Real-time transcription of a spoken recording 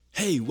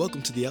Hey,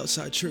 welcome to the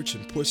Outside Church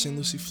in Port St.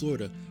 Lucie,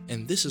 Florida,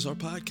 and this is our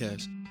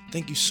podcast.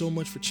 Thank you so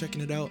much for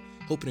checking it out.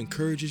 Hope it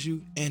encourages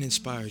you and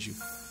inspires you.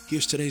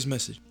 Here's today's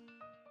message.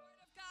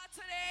 God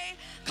today,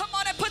 come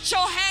on and put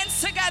your hands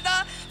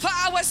together for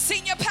our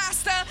senior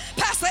pastor,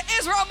 Pastor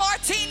Israel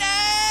Martinez.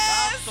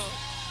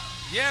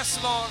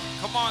 Yes, Lord.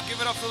 Come on,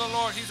 give it up to the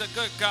Lord. He's a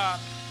good God.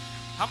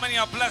 How many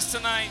are blessed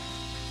tonight?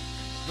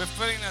 We're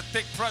feeling the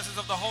thick presence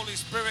of the Holy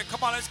Spirit.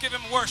 Come on, let's give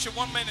him worship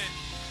 1 minute.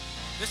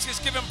 Let's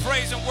just give him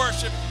praise and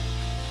worship.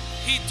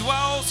 He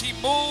dwells, he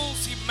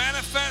moves, he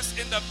manifests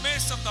in the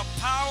midst of the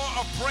power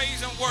of praise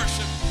and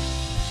worship.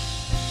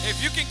 If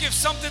you can give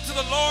something to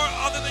the Lord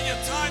other than your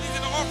tithing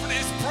and offering,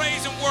 it's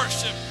praise and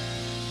worship.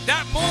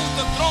 That moves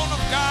the throne of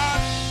God.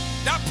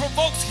 That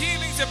provokes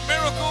healings and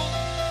miracles.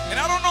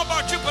 And I don't know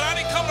about you, but I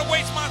didn't come to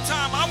waste my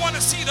time. I want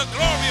to see the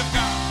glory of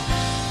God.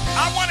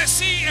 I want to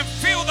see and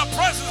feel the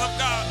presence of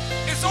God.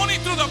 It's only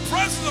through the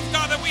presence of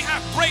God that we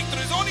have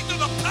breakthrough. It's only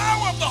through the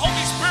power of the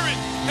Holy Spirit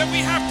that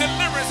we have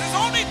deliverance. It's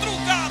only through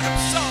God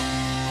himself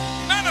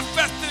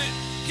manifested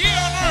here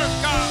on earth,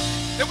 God,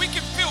 that we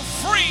can feel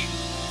free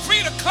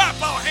to clap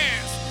our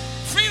hands,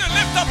 free to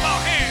lift up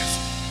our hands,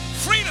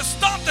 free to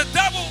stomp the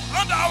devil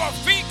under our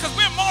feet, because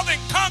we're more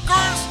than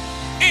conquerors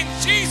in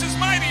Jesus'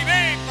 mighty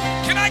name.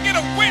 Can I get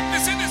a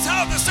witness in this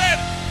house that said,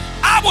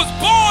 I was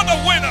born a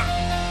winner.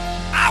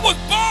 I was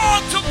born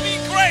to be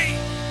great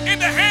in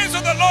the hands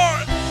of the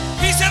Lord.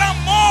 He said, I'm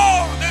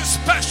more than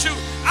special.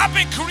 I've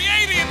been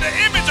created in the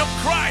image of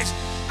Christ.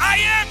 I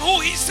am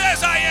who he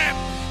says I am.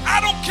 I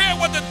don't care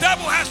what the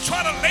devil has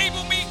tried to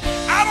label me.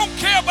 I don't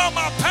care about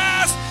my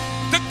past.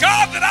 The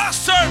God that I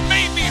serve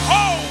made me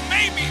whole,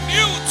 made me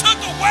new, took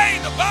away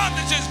the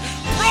bondages,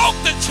 broke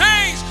the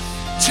chains,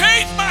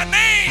 changed my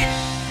name,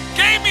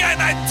 gave me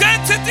an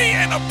identity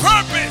and a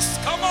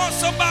purpose. Come on,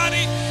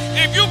 somebody.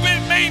 If you've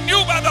been made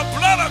new by the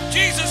blood of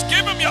Jesus,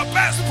 give him your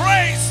best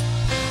praise.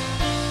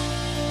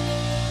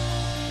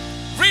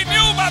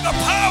 Renewed by the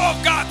power of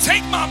God.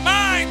 Take my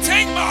mind,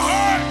 take my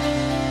heart,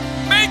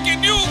 make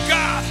it new,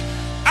 God.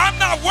 I'm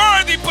not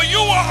worthy, but you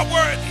are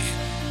worthy.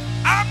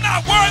 I'm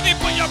not worthy,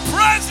 but your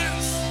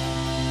presence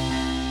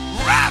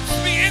wraps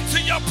me into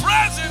your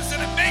presence,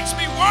 and it makes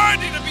me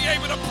worthy to be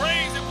able to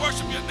praise and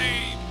worship your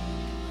name.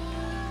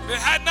 If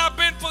it had not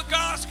been for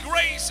God's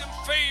grace and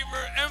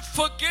favor and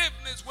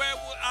forgiveness, where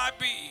would I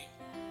be?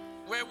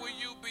 Where will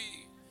you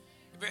be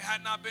if it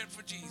had not been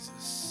for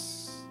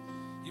Jesus?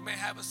 You may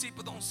have a seat,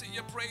 but don't sit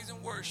your praise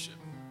and worship.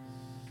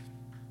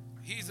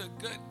 He's a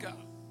good God.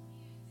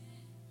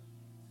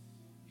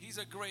 He's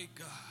a great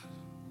God.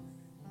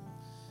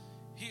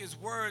 He is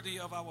worthy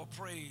of our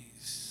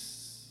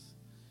praise.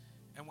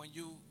 And when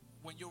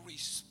you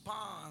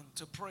respond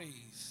to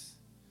praise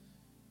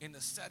in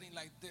a setting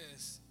like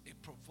this,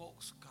 it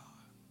provokes God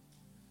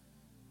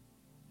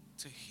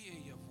to hear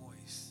your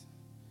voice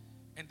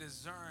and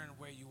discern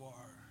where you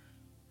are.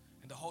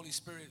 And the Holy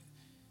Spirit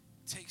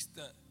takes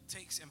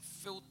and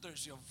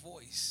filters your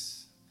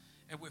voice.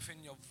 And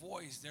within your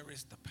voice there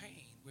is the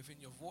pain. Within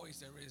your voice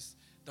there is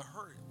the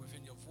hurt.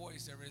 Within your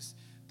voice there is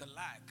the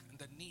lack and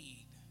the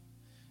need.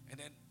 And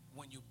then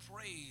when you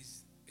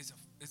praise, is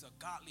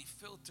a godly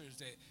filter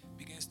that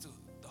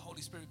the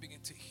Holy Spirit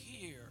begins to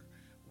hear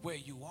where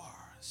you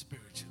are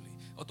spiritually.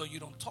 Although you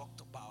don't talk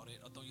about it,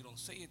 although you don't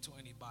say it to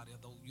anybody,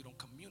 although you don't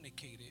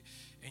communicate it,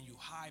 and you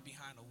hide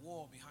behind a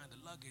wall, behind the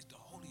luggage, the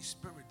Holy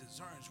Spirit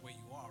discerns where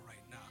you are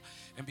right now.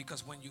 And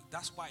because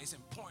that's why it's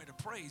important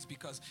to praise,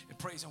 because in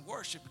praise and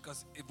worship,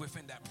 because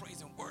within that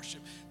praise and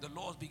worship, the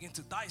Lord begins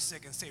to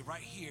dissect and say,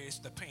 right here is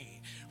the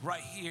pain,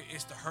 right here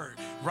is the hurt,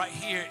 right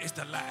here is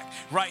the lack,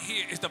 right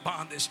here is the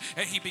bondage.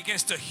 And he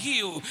begins to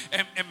heal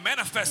and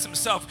manifest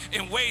himself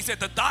in ways that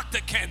the doctor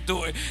can't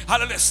do it.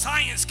 Hallelujah,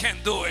 science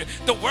can't do it,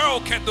 the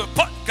world can't do it,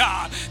 but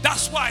God.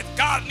 That's why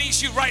God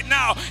needs you right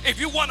now. If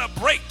you want a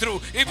breakthrough,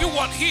 if you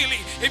want healing,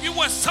 if you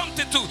want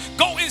something to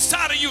go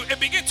inside of you and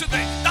begin to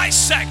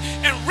dissect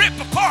and rip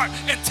apart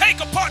and take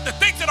apart the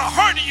things that are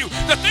hurting you,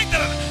 the things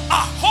that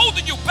are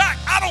holding you back,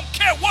 I don't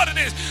care what it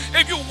is.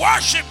 If you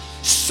worship,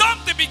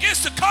 something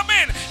begins to come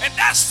in, and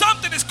that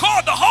something is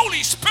called the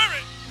Holy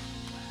Spirit.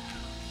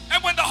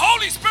 And when the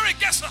Holy Spirit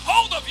gets a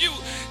hold of you,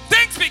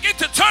 things begin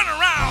to turn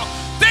around.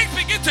 Things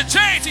begin to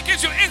change. He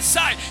gives you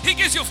insight. He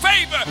gives you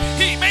favor.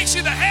 He makes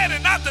you the head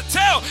and not the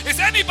tail. Is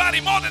anybody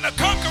more than a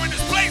conqueror in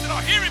this place that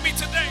are hearing me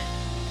today?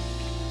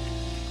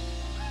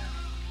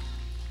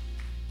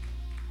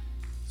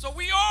 So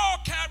we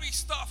all carry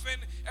stuff,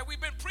 and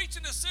we've been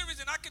preaching this series,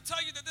 and I can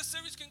tell you that this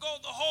series can go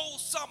the whole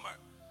summer.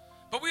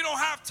 But we don't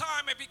have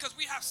time, and because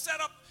we have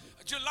set up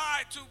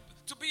July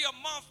to be a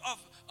month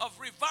of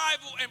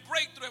revival and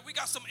breakthrough. And we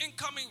got some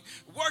incoming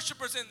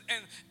worshipers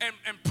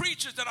and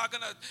preachers that are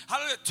going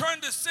to turn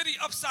this city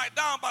upside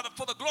down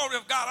for the glory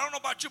of God. I don't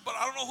know about you, but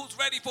I don't know who's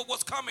ready for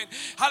what's coming.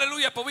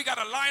 Hallelujah. But we got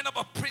a lineup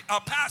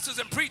of pastors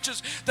and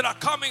preachers that are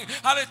coming,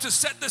 hallelujah, to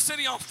set the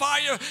city on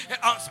fire,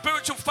 on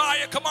spiritual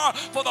fire. Come on,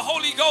 for the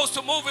Holy Ghost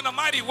to move in a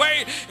mighty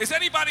way. Is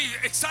anybody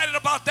excited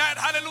about that?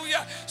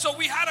 Hallelujah. So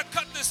we had to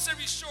cut this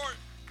series short,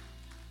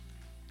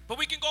 but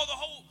we can go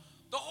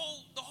the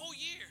whole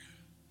year.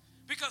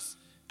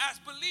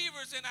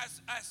 believers and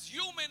as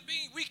human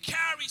beings, we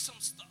carry some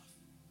stuff.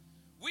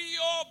 We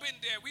all been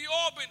there. We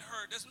all been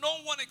hurt. There's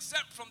no one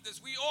exempt from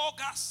this. We all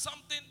got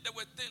something that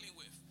we're dealing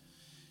with.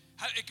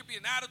 It could be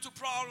an attitude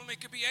problem.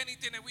 It could be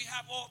anything. And we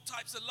have all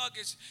types of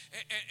luggage.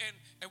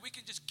 And we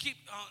can just keep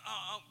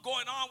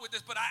going on with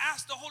this. But I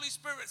asked the Holy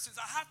Spirit, since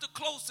I have to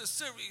close this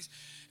series.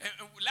 And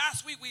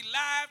last week we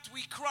laughed,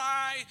 we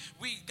cried,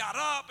 we got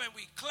up and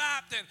we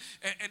clapped.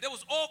 And there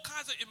was all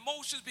kinds of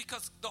emotions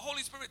because the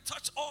Holy Spirit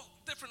touched all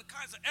different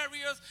kinds of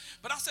areas.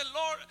 But I said,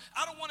 Lord,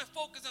 I don't want to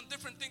focus on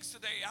different things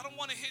today. I don't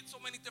want to hit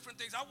so many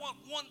different things. I want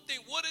one thing.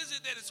 What is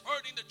it that is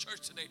hurting the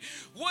church today?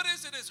 What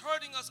is it that's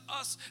hurting us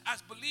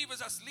as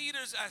believers, as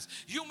leaders, as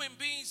human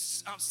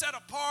beings set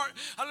apart,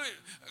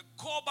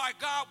 called by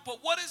God? But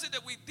what is it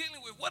that we're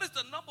dealing with? What is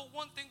the number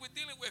one thing we're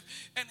dealing with?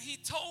 And he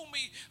told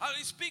me,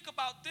 speak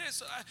about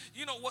this.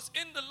 What's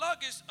in the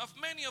luggage of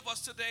many of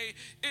us today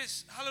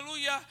is,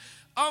 hallelujah,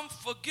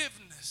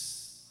 unforgiveness.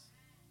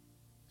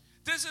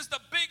 This is the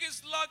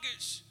biggest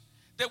luggage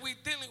that we're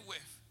dealing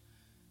with.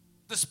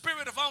 The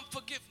spirit of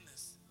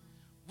unforgiveness.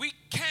 We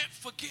can't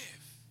forgive.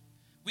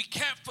 We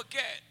can't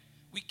forget.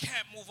 We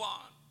can't move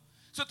on.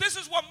 So this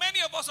is what many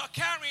of us are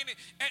carrying.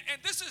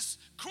 And this is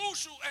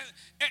crucial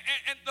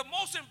and the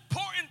most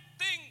important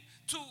thing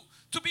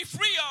to be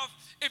free of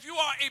if you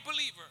are a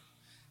believer.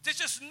 There's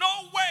just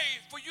no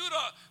way for you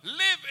to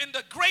live in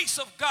the grace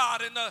of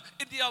God, in the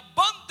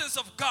abundance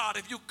of God,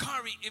 if you're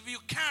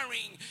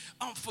carrying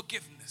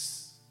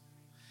unforgiveness.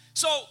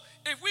 So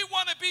if we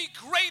want to be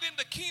great in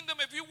the kingdom,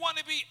 if you want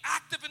to be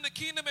active in the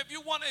kingdom, if you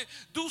want to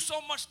do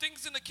so much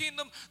things in the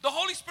kingdom, the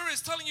Holy Spirit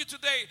is telling you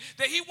today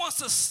that he wants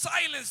to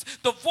silence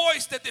the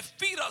voice that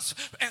defeats us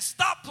and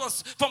stop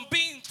us from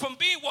being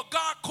what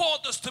God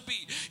called us to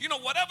be.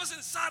 Whatever's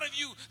inside of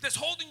you that's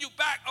holding you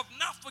back, of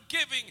not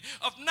forgiving,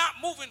 of not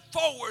moving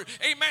forward,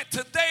 amen,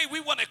 today we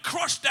want to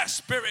crush that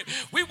spirit.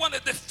 We want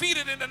to defeat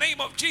it in the name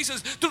of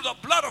Jesus through the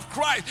blood of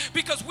Christ,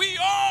 because we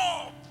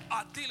all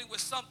are dealing with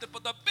something.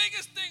 But the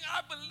biggest thing I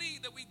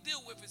believe that we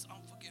deal with is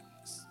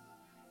unforgiveness.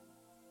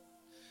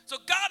 So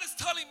God is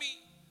telling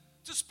me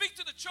to speak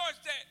to the church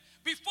that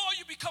before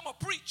you become a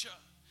preacher,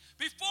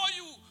 before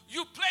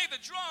you play the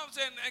drums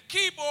and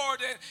keyboard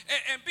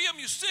and be a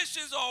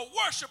musician or a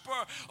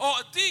worshiper or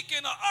a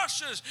deacon or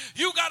ushers,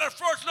 you got to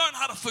first learn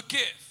how to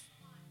forgive.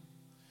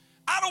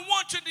 I don't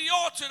want you in the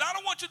altar. I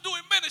don't want you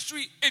doing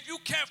ministry if you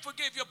can't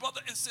forgive your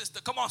brother and sister.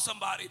 Come on,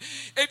 somebody.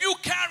 If you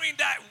carrying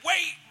that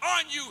weight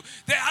on you,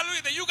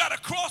 hallelujah, that you got to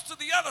cross to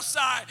the other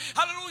side,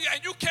 hallelujah,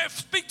 and you can't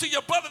speak to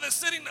your brother that's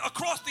sitting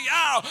across the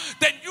aisle,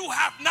 then you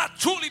have not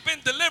truly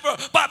been delivered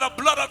by the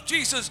blood of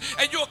Jesus.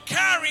 And you're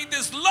carrying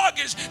this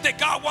luggage that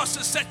God wants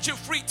to set you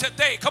free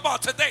today. Come on,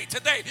 today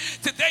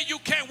you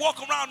can't walk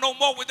around no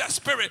more with that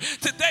spirit.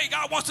 Today,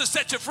 God wants to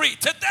set you free.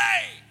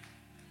 Today,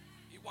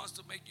 he wants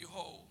to make you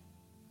whole.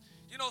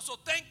 So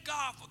thank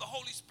God for the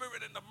Holy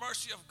Spirit and the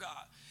mercy of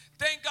God.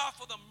 Thank God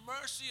for the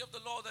mercy of the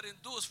Lord that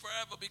endures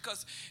forever,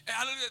 because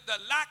the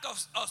lack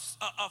of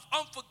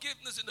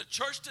unforgiveness in the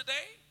church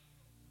today,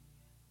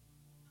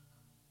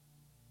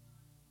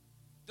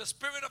 the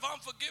spirit of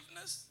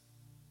unforgiveness,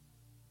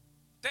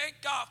 thank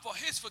God for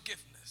his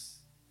forgiveness.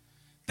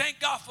 Thank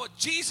God for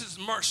Jesus'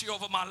 mercy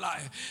over my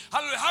life.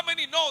 Hallelujah. How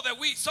many know that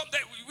we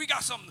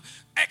got some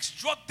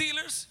ex-drug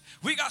dealers?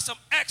 We got some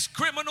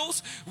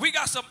ex-criminals. We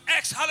got some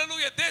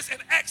ex-hallelujah this and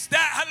ex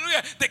that.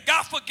 Hallelujah. That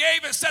God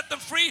forgave and set them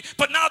free,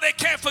 but now they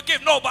can't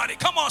forgive nobody.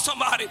 Come on,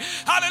 somebody.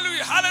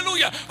 Hallelujah.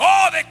 Hallelujah.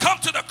 Oh, they come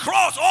to the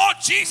cross. Oh,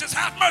 Jesus,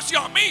 have mercy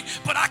on me,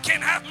 but I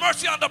can't have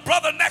mercy on the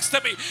brother next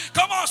to me.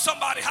 Come on,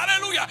 somebody.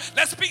 Hallelujah.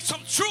 Let's speak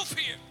some truth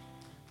here.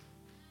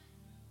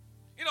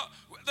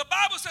 The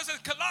Bible says in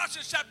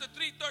Colossians chapter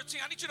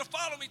 3:13, I need you to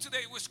follow me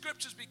today with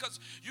scriptures,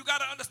 because you got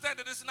to understand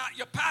that it's not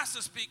your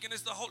pastor speaking,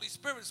 it's the Holy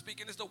Spirit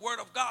speaking, it's the word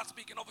of God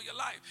speaking over your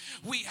life.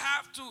 We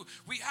have to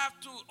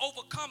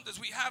overcome this.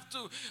 We have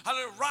to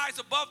rise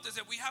above this,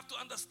 and we have to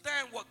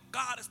understand what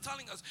God is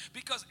telling us,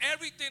 because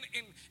everything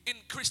in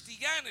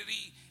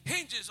Christianity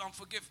hinges on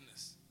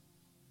forgiveness.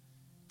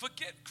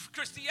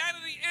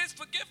 Christianity is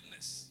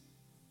forgiveness.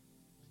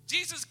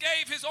 Jesus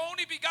gave his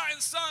only begotten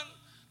son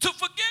to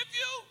forgive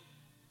you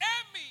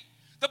and me.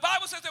 The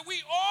Bible says that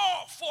we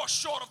all fall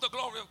short of the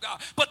glory of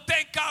God. But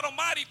thank God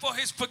Almighty for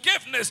his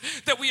forgiveness,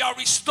 that we are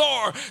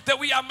restored, that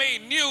we are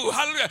made new.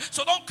 Hallelujah.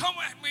 So don't come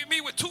with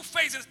me with two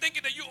faces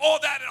thinking that you all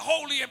that and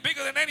holy and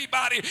bigger than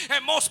anybody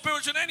and more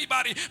spiritual than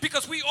anybody,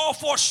 because we all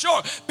fall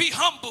short. Be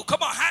humble.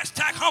 Come on,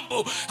 hashtag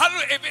humble.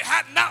 Hallelujah. If it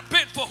had not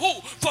been for who?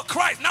 For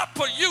Christ. Not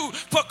for you,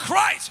 for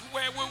Christ.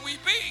 Where would we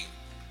be?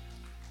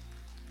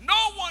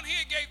 No one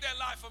here gave their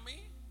life for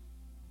me.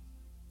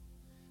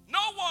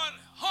 No one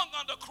hung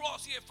on the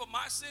cross here for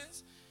my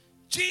sins.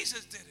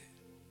 Jesus did it.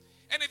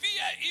 And if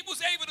he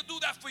was able to do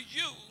that for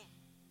you,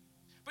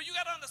 but you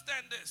got to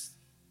understand this.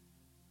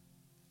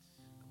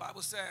 The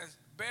Bible says,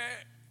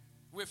 bear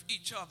with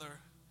each other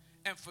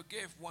and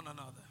forgive one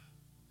another.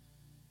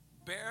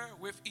 Bear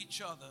with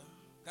each other.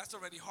 That's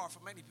already hard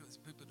for many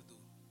people to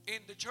do.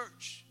 In the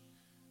church.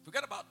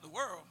 Forget about the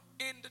world.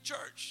 In the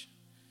church.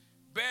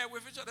 bear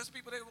with each other. There's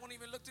people that won't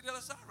even look to the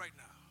other side right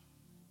now.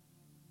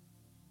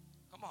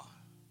 Come on.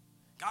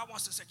 God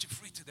wants to set you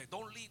free today.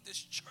 Don't leave this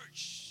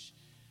church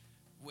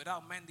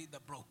without mending the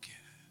broken,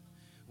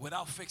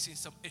 without fixing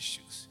some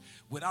issues,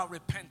 without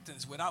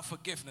repentance, without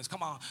forgiveness.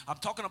 Come on. I'm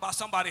talking about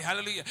somebody,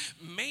 hallelujah.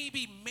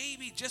 Maybe,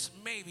 just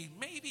maybe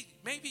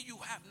you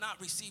have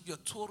not received your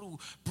total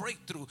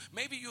breakthrough.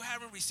 Maybe you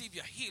haven't received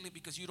your healing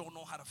because you don't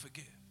know how to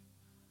forgive.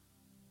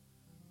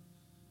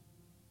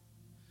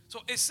 So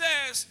it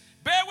says,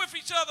 bear with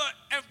each other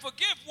and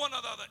forgive one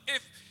another.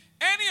 If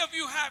any of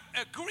you have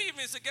a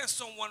grievance against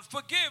someone,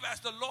 forgive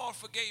as the Lord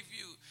forgave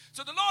you.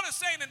 So the Lord is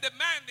saying and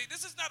demanding,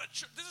 this is not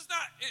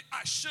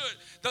I should.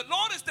 The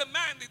Lord is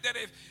demanding that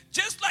if,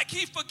 just like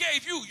he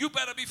forgave you, you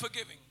better be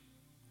forgiving.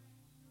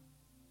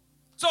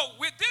 So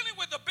we're dealing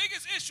with the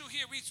biggest issue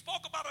here. We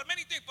spoke about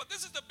many things, but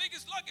this is the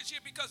biggest luggage here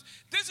because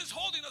this is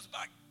holding us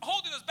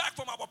back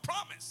from our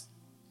promise.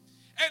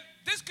 And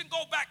this can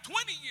go back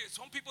 20 years.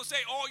 Some people say,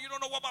 oh, you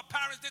don't know what my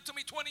parents did to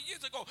me 20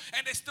 years ago.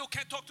 And they still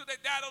can't talk to their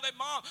dad or their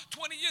mom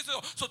 20 years ago.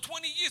 So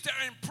 20 years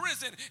they're in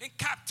prison, in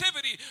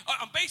captivity,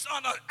 based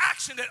on an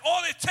action that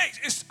all it takes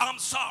is, I'm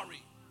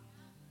sorry.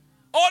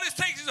 All it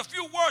takes is a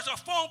few words, a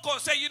phone call,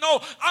 and say, you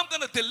know, I'm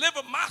going to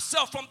deliver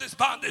myself from this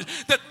bondage.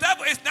 The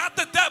devil is not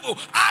the devil.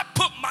 I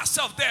put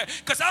myself there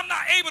because I'm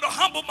not able to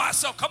humble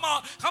myself. Come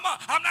on.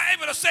 I'm not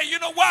able to say, you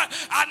know what?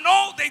 I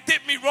know they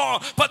did me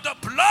wrong, but the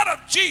blood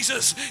of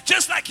Jesus,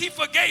 just like he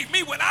forgave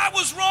me when I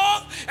was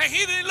wrong, and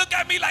he didn't look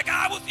at me like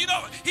I was, you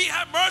know, he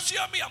had mercy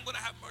on me. I'm going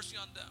to have mercy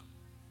on them.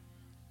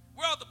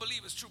 Where are the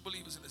believers, true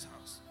believers in this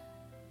house?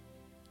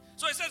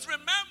 So it says,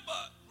 remember.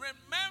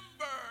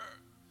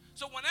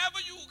 So whenever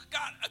you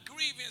got a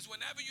grievance,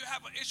 whenever you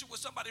have an issue with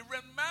somebody,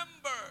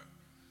 remember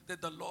that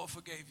the Lord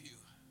forgave you.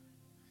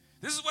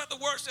 This is what the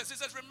word says. It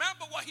says,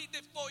 remember what he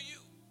did for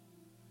you.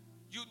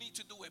 You need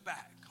to do it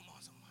back. Come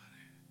on, somebody.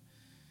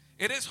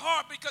 It is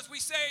hard because we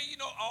say, you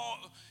know,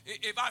 oh,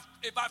 if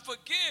I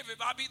forgive,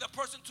 if I be the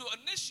person to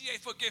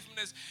initiate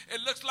forgiveness,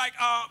 it looks like,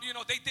 you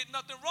know, they did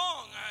nothing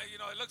wrong. You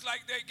know, it looks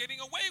like they're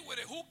getting away with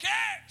it. Who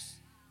cares?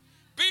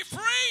 Be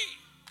free.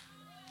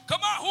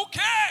 Come on, who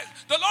cares?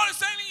 The Lord is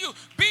saying to you,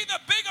 be the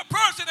bigger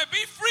person and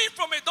be free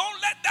from it. Don't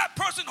let that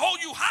person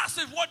hold you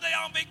hostage while they're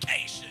on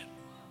vacation.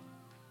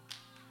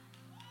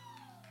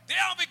 They're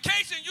on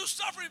vacation, you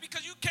suffering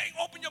because you can't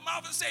open your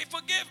mouth and say,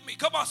 forgive me.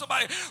 Come on,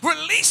 somebody.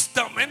 Release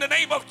them in the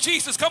name of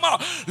Jesus. Come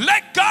on.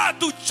 Let God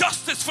do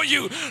justice for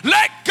you.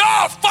 Let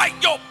God fight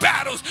your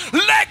battles.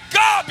 Let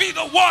God be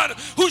the one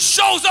who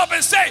shows up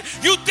and say,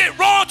 you did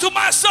wrong to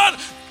my son.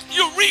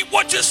 You reap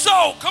what you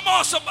sow. Come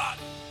on, somebody.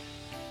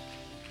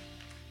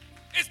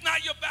 It's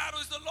not your battle,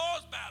 it's the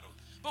Lord's battle.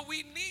 But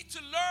we need to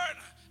learn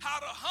how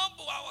to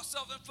humble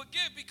ourselves and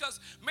forgive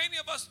because many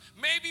of us,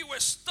 maybe we're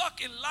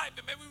stuck in life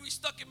and maybe we're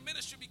stuck in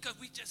ministry because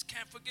we just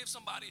can't forgive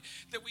somebody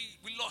that we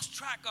lost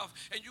track of.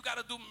 And you got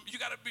to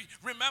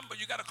remember,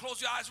 you got to close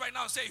your eyes right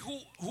now and say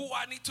who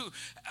I need to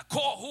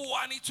call, who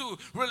I need to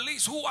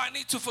release, who I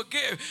need to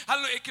forgive.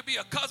 Hallelujah. It could be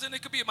a cousin,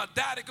 it could be my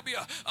dad, it could be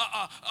a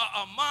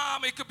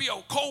mom, it could be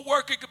a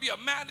co-worker, it could be a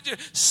manager,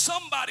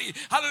 somebody,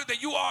 hallelujah,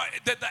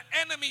 that the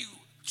enemy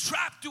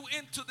trapped you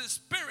into the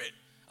spirit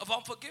of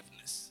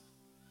unforgiveness,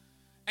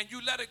 and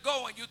you let it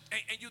go, and you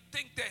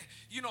think that,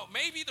 you know,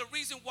 maybe the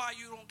reason why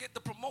you don't get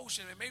the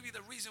promotion and maybe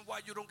the reason why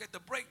you don't get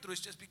the breakthrough is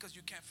just because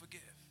you can't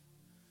forgive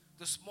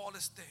the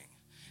smallest thing.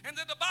 And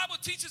then the Bible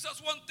teaches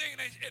us one thing,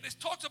 and it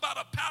talks about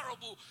a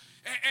parable,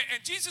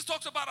 and Jesus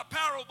talks about a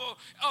parable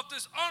of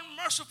this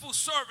unmerciful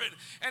servant.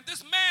 And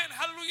this man,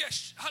 hallelujah,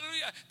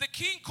 the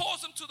king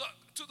calls him to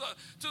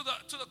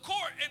the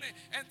court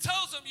and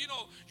tells him, you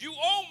know, you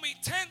owe me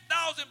 10,000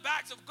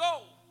 bags of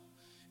gold.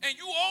 And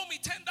you owe me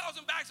 10,000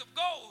 bags of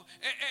gold.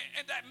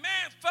 And that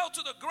man fell to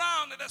the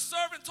ground, and the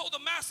servant told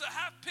the master,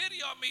 have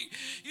pity on me.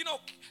 You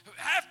know,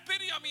 have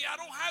pity on me. I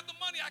don't have the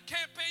money. I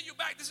can't pay you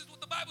back. This is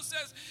what the Bible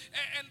says.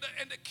 And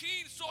the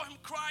king saw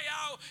him cry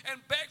out and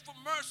beg for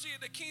mercy.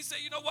 And the king said,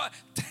 you know what,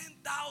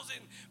 10,000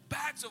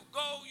 bags of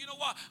gold. You know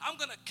what,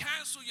 I'm going to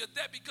cancel your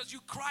debt because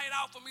you cried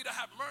out for me to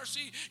have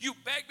mercy. You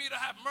begged me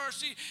to have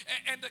mercy.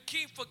 And the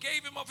king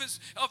forgave him of his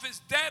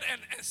debt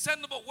and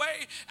sent him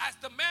away. As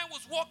the man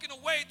was walking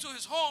away to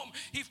his home,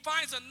 he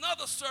finds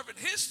another servant,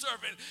 his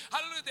servant,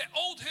 hallelujah, that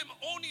owed him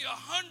only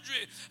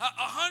 100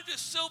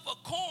 silver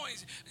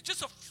coins,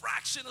 just a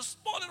fraction, a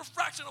small little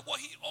fraction of what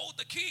he owed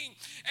the king.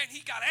 And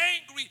he got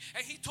angry,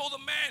 and he told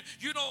the man,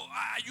 you know,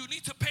 you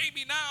need to pay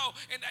me now.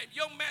 And that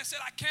young man said,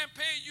 I can't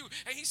pay you.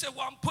 And he said,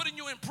 well, I'm putting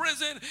you in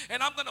prison,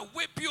 and I'm going to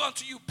whip you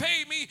until you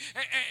pay me.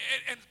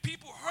 And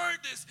people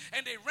heard this,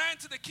 and they ran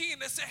to the king,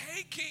 and they said,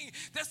 hey, king,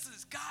 that's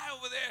this guy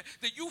over there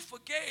that you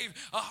forgave.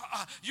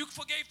 You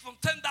forgave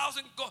from 10,000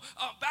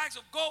 bags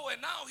of gold,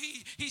 and now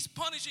he's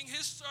punishing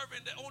his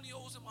servant that only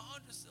owes him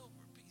 100 silver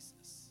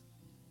pieces.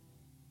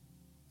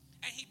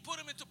 And he put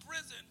him into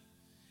prison.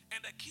 And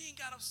the king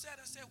got upset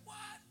and said,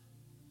 what?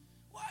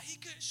 Why? He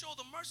couldn't show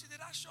the mercy that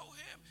I show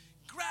him.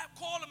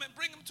 Call him and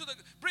bring him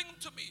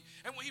to me.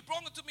 And when he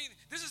brought him to me,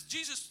 this is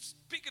Jesus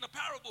speaking a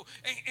parable.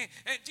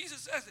 And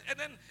Jesus says, and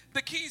then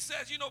the king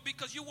says,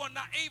 because you were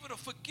not able to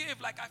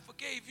forgive like I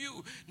forgave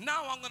you,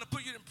 now I'm going to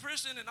put you in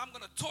prison and I'm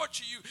going to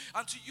torture you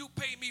until you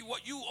pay me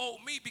what you owe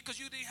me, because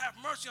you didn't have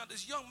mercy on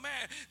this young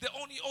man that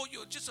only owe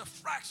you just a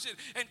fraction.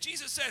 And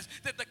Jesus says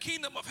that the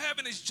kingdom of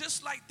heaven is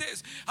just like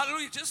this.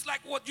 Hallelujah. Just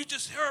like what you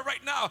just heard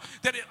right now,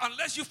 that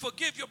unless you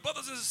forgive your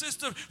brothers and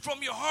sisters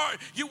from your heart,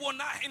 you will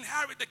not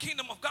inherit the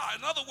kingdom of God.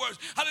 In other words,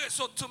 hallelujah.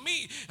 So to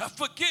me,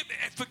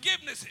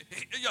 forgiveness,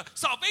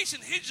 salvation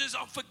hinges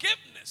on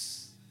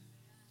forgiveness.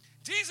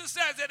 Jesus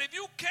says that if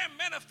you can't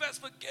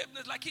manifest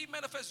forgiveness like he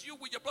manifests you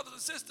with your brothers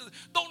and sisters,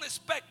 don't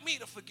expect me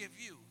to forgive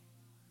you.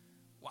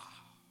 Wow.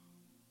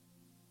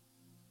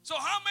 So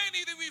how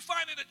many do we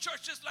find in the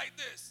church just like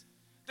this?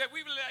 That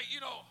we be like,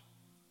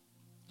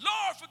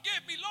 Lord,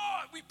 forgive me,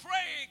 Lord. We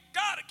pray,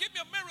 God, give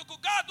me a miracle.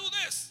 God, do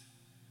this.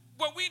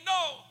 When we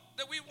know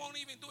that we won't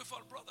even do it for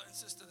a brother and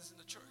sisters in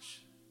the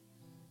church.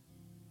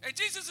 And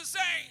Jesus is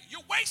saying,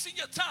 you're wasting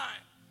your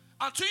time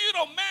until you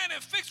don't mend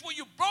and fix what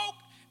you broke,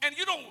 and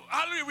you don't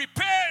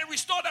repair and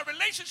restore that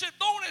relationship.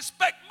 Don't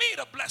expect me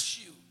to bless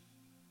you.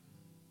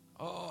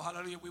 Oh,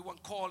 hallelujah. We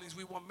want callings.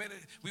 We want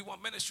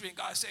ministry. And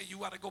God said, you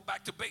got to go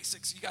back to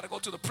basics. You got to go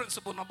to the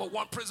principle. Number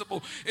one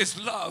principle is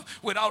love.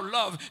 Without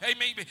love,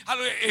 amen.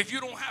 Hallelujah. If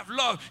you don't have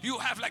love, you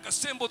have like a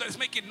cymbal that's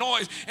making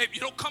noise. If you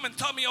don't come and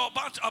tell me a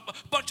bunch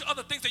of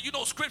other things that you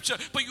know scripture,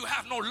 but you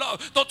have no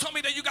love. Don't tell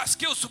me that you got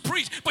skills to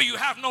preach, but you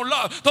have no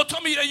love. Don't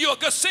tell me that you're a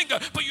good singer,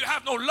 but you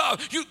have no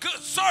love. You're a good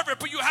servant,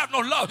 but you have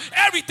no love.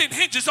 Everything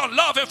hinges on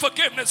love and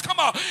forgiveness. Come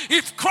on.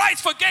 If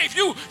Christ forgave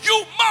you,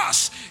 you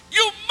must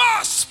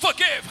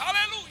forgive.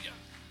 Hallelujah.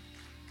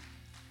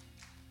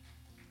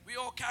 We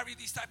all carry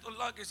these type of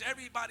luggage.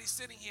 Everybody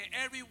sitting here,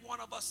 every one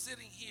of us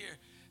sitting here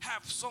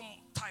have some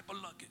type of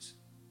luggage.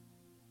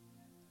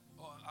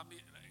 Oh, I mean,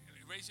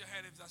 raise your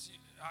hand if that's you.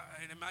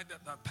 And am I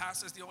the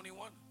pastor's the only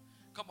one?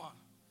 Come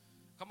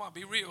on,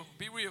 be real.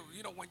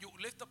 When you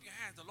lift up your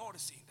hands, the Lord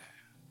is seeing that.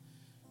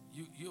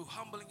 You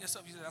humbling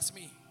yourself, you say, that's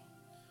me.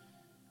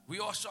 We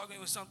all struggling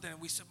with something,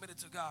 and we submit it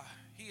to God.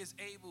 He is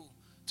able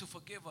to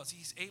forgive us.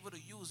 He's able to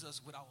use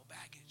us with our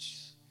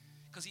baggage,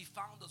 because he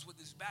found us with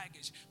his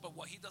baggage. But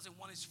what he doesn't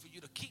want is for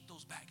you to keep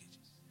those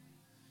baggages.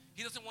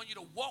 He doesn't want you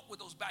to walk with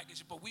those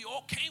baggages, but we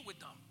all came with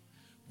them.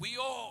 We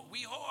all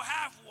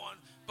have one,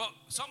 but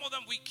some of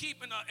them we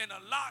keep in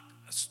a locked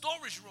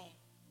storage room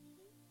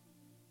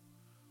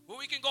where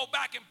we can go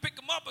back and pick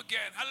them up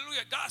again.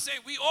 Hallelujah. God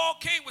saying we all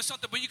came with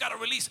something, but you got to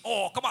release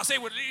all. Come on, say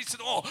release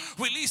it all.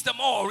 Release them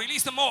all.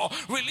 Release them all.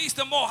 Release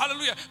them all.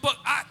 Hallelujah. But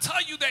I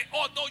tell you that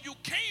although you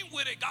came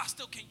with it, God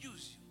still can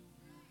use you.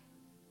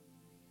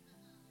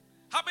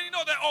 How many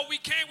know that, we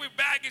came with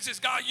baggage as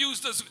God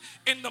used us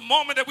in the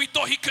moment that we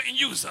thought he couldn't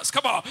use us?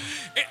 Come on.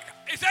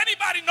 Does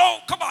anybody know?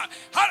 Come on.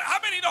 How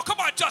many know? Come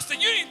on, Justin.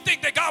 You didn't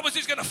think that God was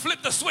just going to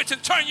flip the switch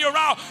and turn you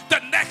around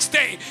the next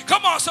day.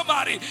 Come on,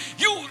 somebody.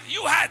 You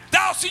had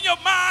doubts in your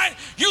mind.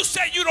 You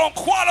said you don't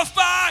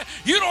qualify.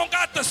 You don't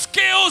got the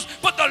skills.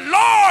 But the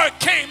Lord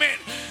came in.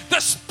 The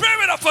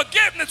spirit of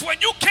forgiveness. When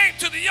you came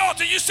to the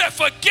altar, you said,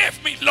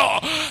 forgive me,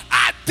 Lord.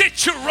 I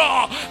did you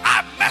wrong.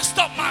 I messed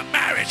up my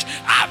marriage.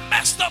 I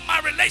messed up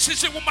my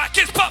relationship with my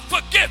kids, but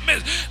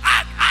forgiveness.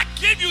 I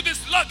give you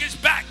this luggage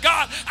back,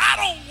 God. I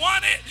don't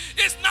want it.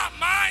 It's not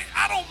mine.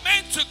 I don't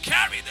meant to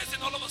carry this.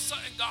 And all of a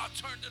sudden, God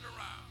turned it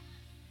around.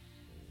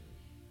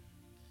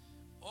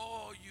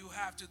 All you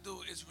have to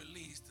do is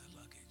release the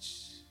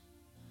luggage.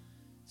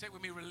 Say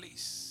with me,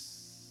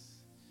 release.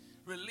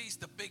 Release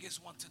the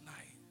biggest one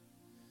tonight.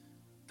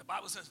 The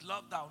Bible says,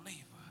 love thy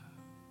neighbor.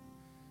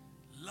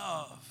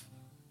 Love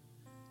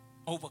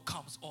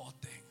overcomes all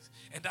things.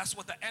 And that's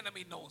what the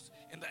enemy knows.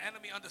 And the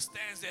enemy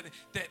understands that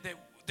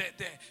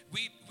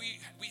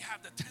we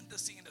have the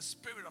tendency in the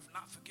spirit of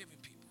not forgiving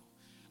people,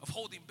 of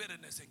holding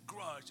bitterness and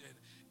grudge and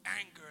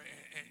anger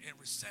and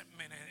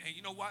resentment. And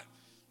you know what?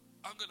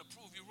 I'm going to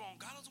prove you wrong.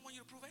 God doesn't want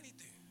you to prove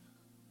anything.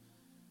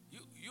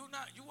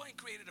 You ain't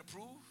created to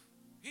prove.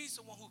 He's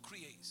the one who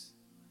creates.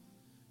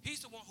 He's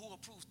the one who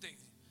approves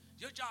things.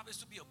 Your job is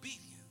to be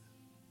obedient.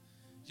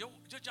 Your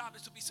job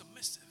is to be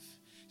submissive.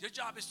 Your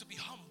job is to be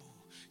humble.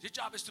 Your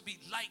job is to be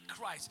like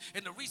Christ.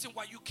 And the reason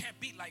why you can't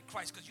be like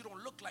Christ, because you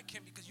don't look like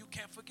him, because you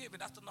can't forgive.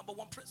 And that's the number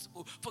one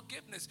principle.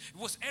 Forgiveness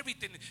was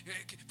everything.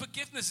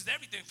 Forgiveness is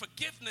everything.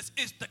 Forgiveness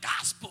is the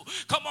gospel.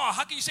 Come on,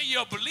 how can you say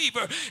you're a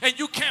believer and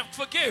you can't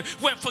forgive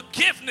when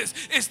forgiveness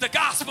is the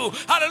gospel?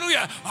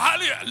 Hallelujah.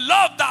 Hallelujah.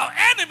 Love thy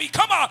enemy.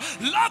 Come on.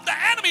 Love the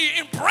enemy.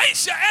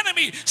 Embrace your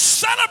enemy.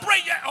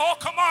 Celebrate your, oh,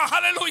 come on.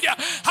 Hallelujah.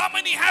 How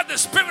many have the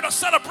spirit of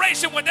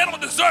celebration when they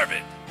don't deserve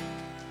it?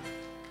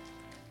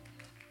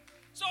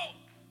 So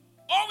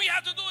all we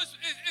have to do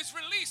is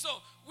release. So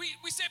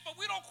we say, but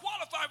we don't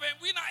qualify, man.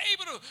 We're not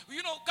able to,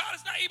 God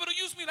is not able to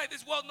use me like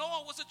this. Well, no,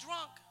 I was a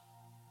drunk.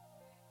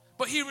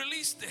 but he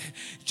released it.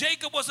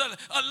 Jacob was a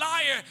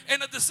liar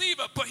and a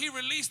deceiver, but he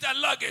released that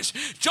luggage.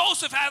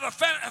 Joseph had a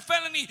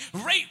felony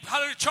rape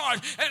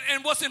charge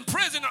and was in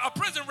prison, a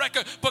prison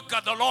record, but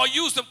God, the Lord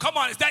used him. Come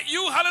on, is that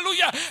you?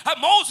 Hallelujah.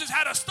 Moses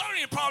had a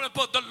stuttering problem,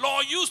 but the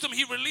Lord used him.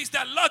 He released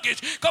that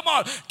luggage. Come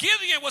on.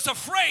 Gideon was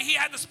afraid. He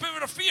had the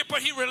spirit of fear,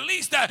 but he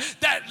released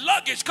that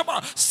luggage. Come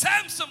on.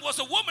 Samson was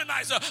a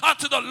womanizer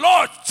unto the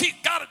Lord.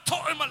 God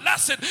taught him a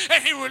lesson,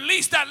 and he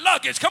released that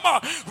luggage. Come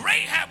on.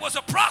 Rahab was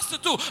a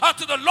prostitute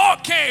unto the Lord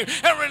came,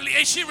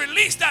 and she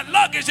released that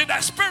luggage and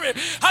that spirit.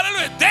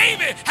 Hallelujah.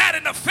 David had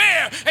an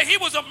affair, and he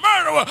was a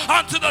murderer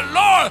unto the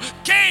Lord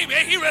came,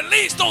 and he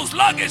released those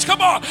luggage.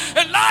 Come on.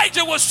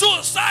 Elijah was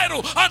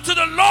suicidal unto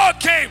the Lord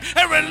came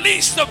and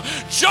released them.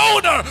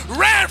 Jonah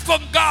ran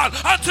from God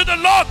unto the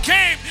Lord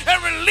came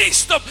and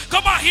released them.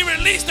 Come on, he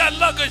released that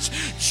luggage.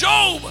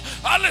 Job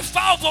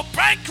filed for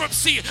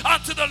bankruptcy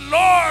unto the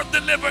Lord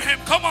deliver him.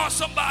 Come on,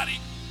 somebody.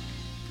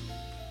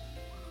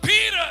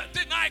 Peter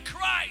denied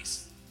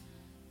Christ.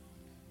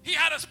 He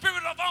had a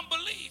spirit of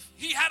unbelief.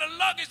 He had a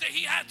luggage that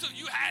he had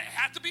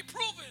to be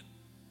proven,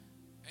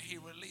 and he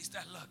released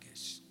that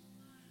luggage.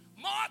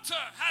 Martha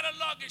had a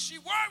luggage. She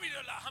worried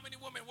a lot. How many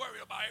women worry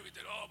about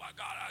everything? Oh my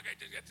God,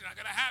 it's not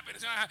going to happen.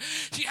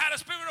 She had a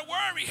spirit of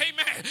worry. Hey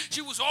man,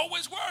 she was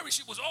always worried.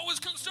 She was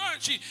always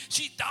concerned.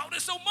 She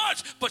doubted so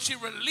much, but she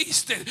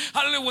released it.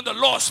 Hallelujah, when the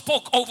Lord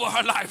spoke over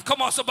her life.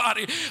 Come on,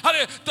 somebody.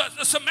 Hallelujah.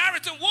 The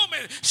Samaritan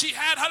woman, she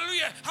had,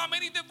 hallelujah, how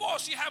many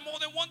divorces? She had more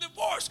than one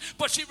divorce,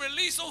 but she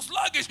released those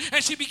luggage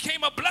and she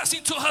became a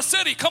blessing to her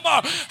city. Come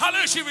on.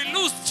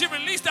 Hallelujah. She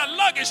released that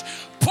luggage.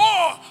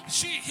 Paul,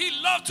 he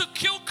loved to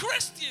kill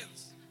Christians.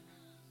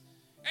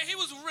 And he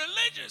was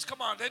religious. Come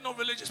on, there's no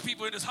religious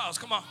people in this house.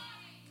 Come on.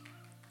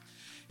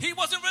 He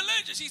wasn't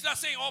religious. He's not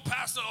saying, oh,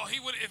 pastor, or he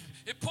would,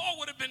 if Paul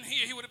would have been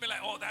here, he would have been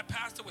like, oh, that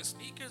pastor with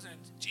sneakers and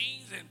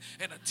jeans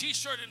and a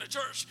t-shirt in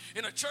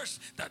a church,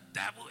 the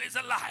devil is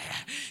a liar.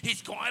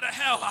 He's going to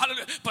hell.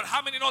 Hallelujah. But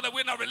how many know that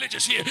we're not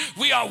religious here?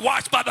 We are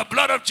washed by the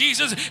blood of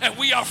Jesus, and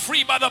we are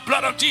free by the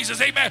blood of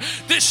Jesus. Amen.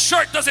 This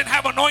shirt doesn't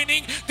have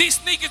anointing. These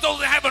sneakers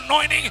doesn't have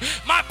anointing.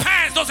 My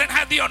pants doesn't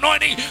have the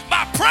anointing.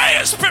 My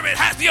prayer spirit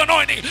has the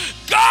anointing.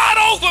 God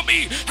over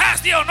me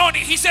has the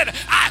anointing. He said,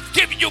 I've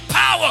given you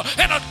power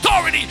and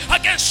authority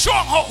against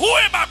stronghold. Who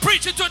am I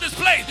preaching to this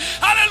place?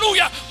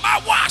 Hallelujah.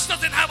 My watch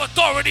doesn't have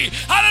authority.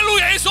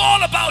 Hallelujah. It's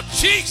all about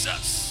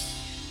Jesus.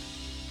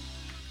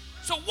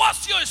 So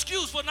what's your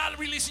excuse for not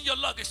releasing your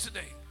luggage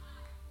today?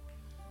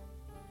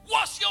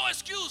 What's your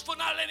excuse for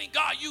not letting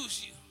God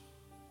use you?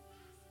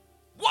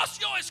 What's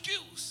your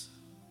excuse?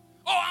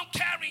 Oh, I'm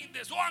carrying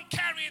this. Oh, I'm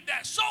carrying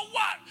that. So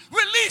what?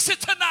 Release it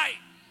tonight.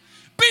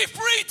 Be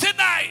free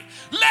tonight.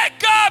 Let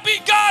God be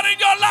God in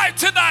your life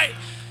tonight.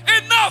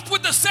 Enough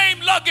with the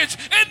same luggage.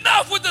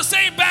 Enough with the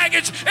same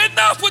baggage.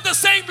 Enough with the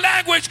same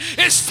language.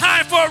 It's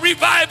time for a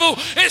revival.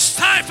 It's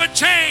time for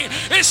change.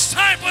 It's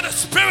time for the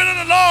Spirit of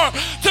the Lord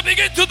to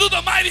begin to do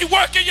the mighty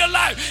work in your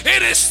life.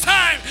 It is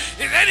time.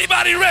 Is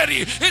anybody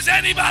ready? Is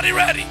anybody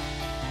ready?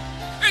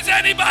 Is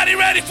anybody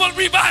ready for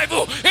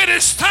revival? It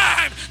is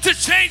time to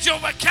change your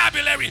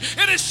vocabulary.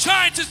 It is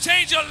time to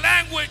change your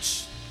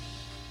language.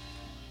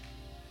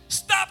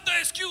 Stop the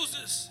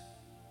excuses.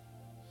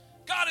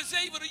 God is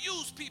able to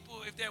use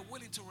people if they're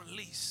willing to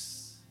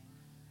release.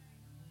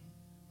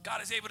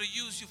 God is able to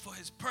use you for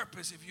his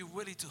purpose if you're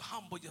willing to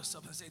humble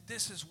yourself and say,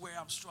 this is where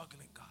I'm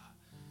struggling, God.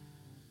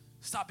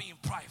 Stop being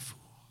prideful.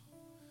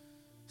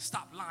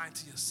 Stop lying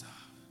to yourself.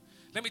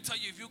 Let me tell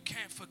you, if you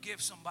can't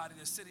forgive somebody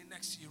that's sitting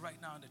next to you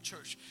right now in the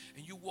church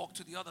and you walk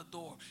to the other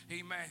door,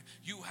 amen,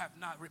 you have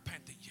not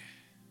repented yet.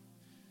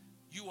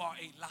 You are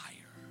a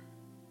liar.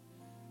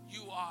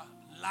 You are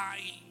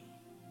lying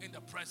in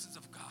the presence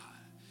of God.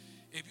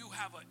 If you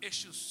have an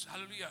issue,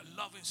 hallelujah,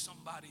 loving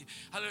somebody,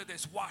 hallelujah,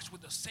 that's washed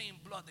with the same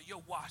blood that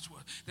you're washed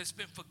with, that's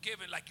been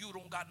forgiven, like you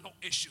don't got no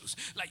issues,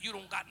 like you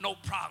don't got no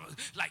problems,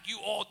 like you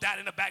all died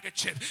in a bag of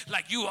chips,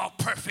 like you are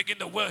perfect in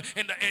the world,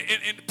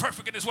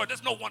 perfect in this world.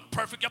 There's no one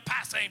perfect. Your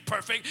pastor ain't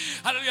perfect.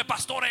 Hallelujah,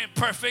 pastor ain't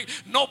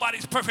perfect.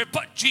 Nobody's perfect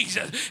but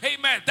Jesus.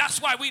 Amen.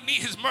 That's why we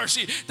need his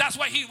mercy. That's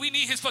why we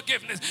need his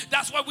forgiveness.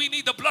 That's why we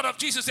need the blood of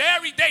Jesus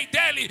every day,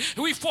 daily.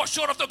 We fall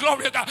short of the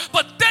glory of God.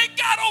 But thank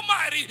God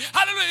Almighty,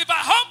 hallelujah, if I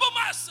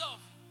humble myself,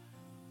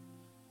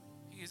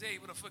 he is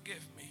able to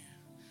forgive me.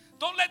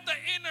 Don't let the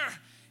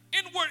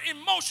inward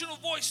emotional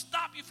voice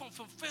stop you from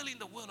fulfilling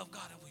the will of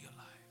God over your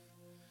life.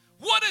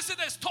 What is it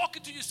that's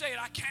talking to you saying,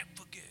 I can't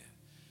forgive?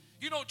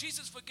 You know,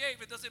 Jesus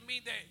forgave. It doesn't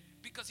mean that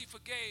because he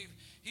forgave,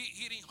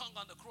 he didn't hung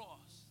on the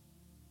cross.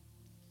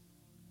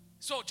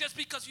 So just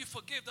because you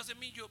forgive doesn't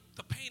mean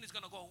the pain is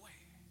going to go away.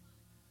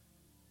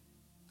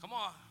 Come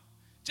on.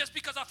 Just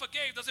because I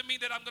forgave doesn't mean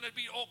that I'm going to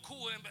be all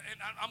cool and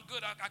I'm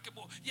good. I can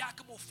move. Yeah, I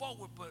can move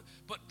forward,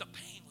 but the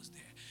pain was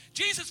there.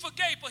 Jesus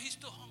forgave, but he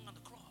still hung on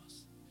the cross.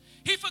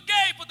 He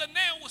forgave, but the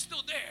nail was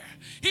still there.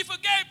 He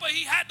forgave, but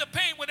he had the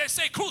pain when they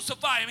say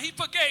crucify him. He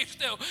forgave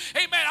still.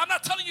 Amen. I'm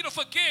not telling you to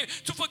forget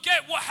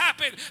what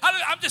happened.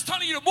 I'm just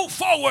telling you to move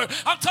forward.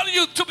 I'm telling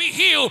you to be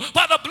healed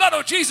by the blood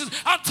of Jesus.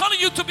 I'm telling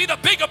you to be the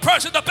bigger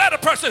person, the better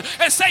person,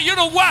 and say, you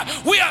know what?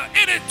 We are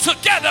in it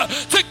together.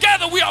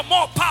 Together we are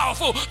more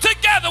powerful.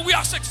 Together we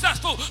are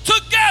successful.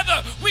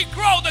 Together we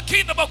grow the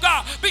kingdom of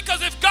God.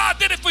 Because if God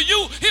did it for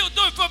you, he'll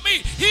do it for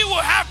me. He will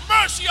have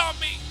mercy on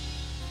me.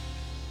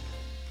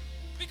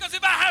 Because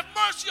if I have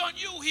mercy on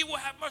you, he will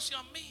have mercy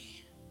on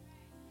me.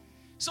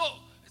 So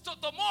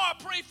the more I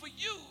pray for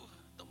you,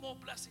 the more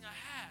blessing I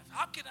have.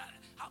 How can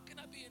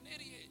I be an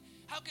idiot?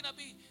 How can I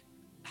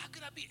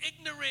be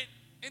ignorant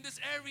in this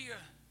area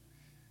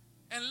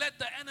and let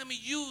the enemy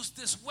use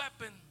this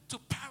weapon to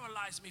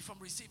paralyze me from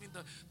receiving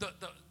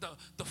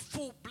the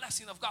full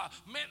blessing of God?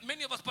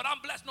 Many of us, but I'm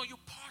blessed. No, you're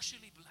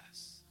partially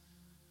blessed.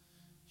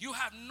 You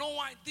have no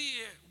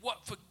idea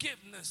what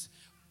forgiveness,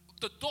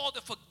 the door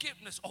that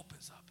forgiveness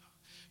opens up.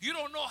 You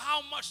don't know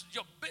how much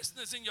your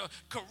business and your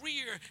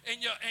career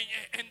and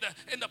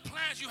the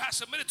plans you have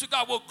submitted to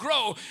God will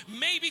grow.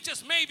 Maybe,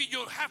 just maybe,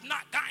 you have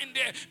not gotten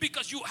there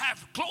because you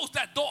have closed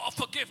that door of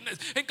forgiveness.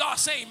 And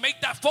God's saying, make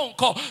that phone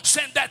call,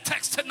 send that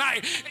text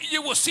tonight.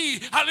 You will see,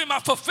 hallelujah, my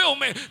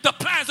fulfillment, the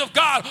plans of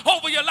God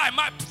over your life.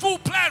 My full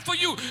plan for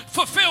you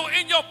fulfilled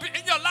in your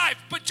life.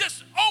 But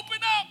just open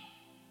up.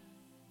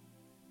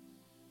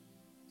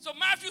 So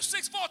Matthew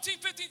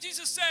 6:14-15,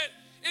 Jesus said,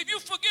 if you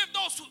forgive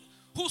those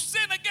who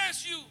sin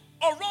against you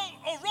or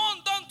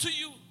wrong done to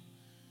you,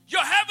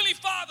 your heavenly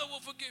Father will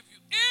forgive you.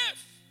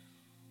 If,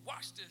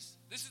 watch this,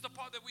 this is the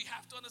part that we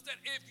have to understand.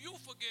 If you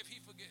forgive, he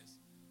forgives.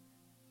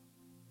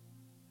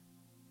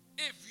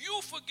 If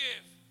you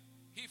forgive,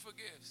 he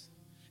forgives.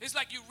 It's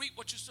like you reap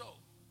what you sow.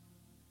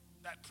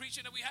 That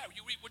preaching that we have,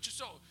 you reap what you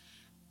sow.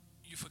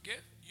 You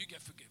forgive, you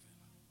get forgiven.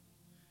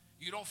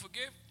 You don't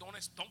forgive,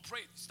 don't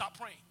pray. Stop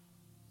praying.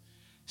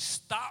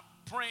 Stop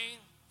praying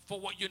for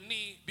what you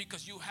need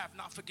because you have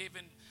not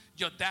forgiven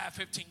your dad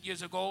 15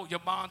 years ago, your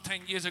mom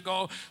 10 years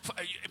ago.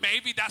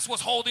 Maybe that's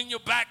what's holding you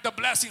back, the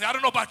blessings. I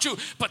don't know about you,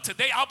 but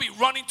today I'll be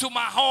running to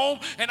my home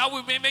and I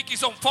will be making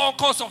some phone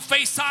calls, some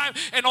FaceTime,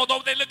 and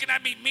although they're looking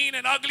at me mean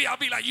and ugly, I'll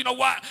be like, you know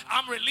what?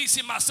 I'm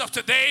releasing myself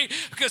today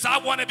because I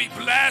want to be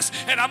blessed,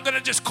 and I'm going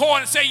to just call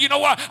and say, you know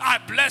what? I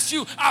bless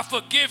you. I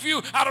forgive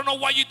you. I don't know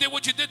why you did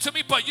what you did to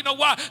me, but you know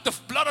what? The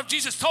blood of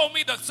Jesus told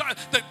me,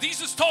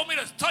 Jesus told me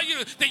to tell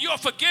you that you are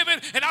forgiven,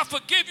 and I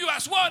forgive you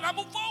as well, and I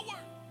move forward.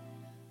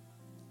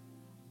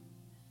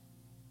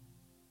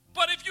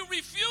 But if you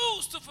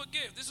refuse to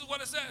forgive, this is what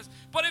it says.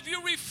 But if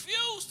you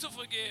refuse to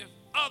forgive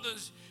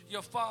others,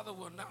 your Father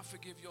will not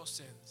forgive your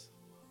sins.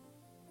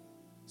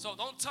 So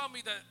don't tell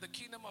me that the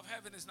kingdom of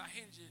heaven is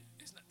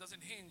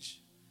doesn't hinge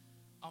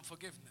on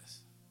forgiveness.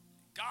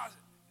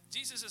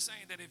 Jesus is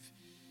saying that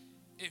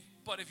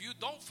if you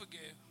don't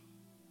forgive,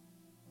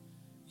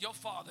 your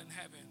Father in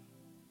heaven,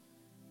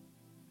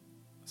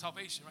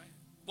 salvation, right,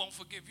 won't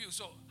forgive you.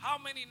 So how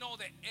many know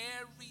that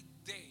every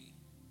day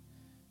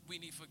we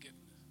need forgiveness?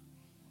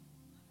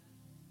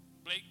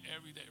 Blake,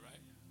 every day, right?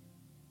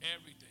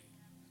 Every day.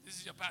 This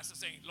is your pastor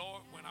saying,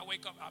 Lord, when I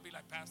wake up, I'll be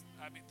like,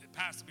 the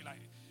pastor be like,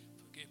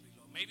 forgive me,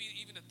 Lord. Maybe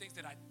even the things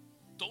that I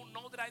don't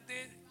know that I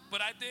did, but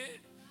I did.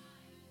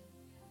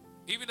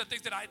 Even the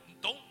things that I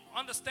don't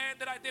understand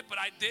that I did, but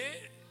I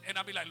did. And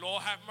I'll be like,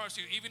 Lord, have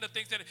mercy. Even the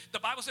things that the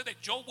Bible said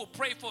that Job will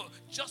pray for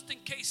just in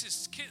case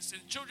his kids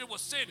and children will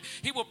sin.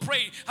 He will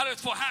pray for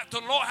the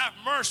Lord have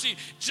mercy.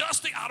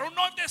 I don't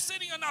know if they're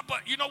sinning or not,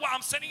 but you know what?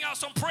 I'm sending out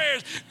some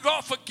prayers.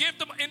 God, forgive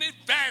them in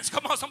advance.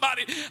 Come on,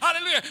 somebody.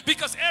 Hallelujah.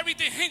 Because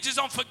everything hinges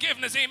on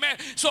forgiveness. Amen.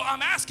 So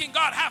I'm asking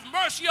God, have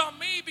mercy on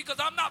me because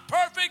I'm not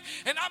perfect.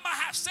 And I might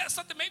have said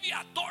something. Maybe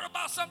I thought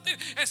about something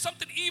and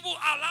something evil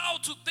I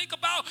allowed to think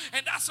about.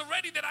 And that's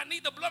already that I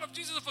need the blood of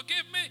Jesus to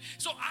forgive me.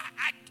 So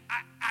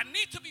I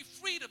need to be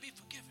free to be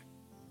forgiven.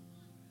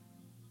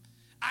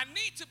 I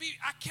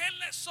can't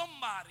let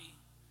somebody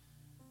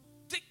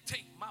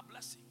dictate my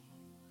blessing.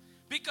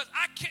 Because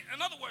I can't,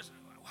 in other words,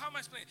 how am I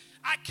explaining?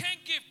 I can't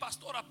give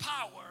Pastora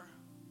power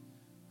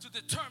to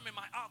determine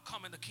my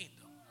outcome in the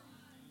kingdom.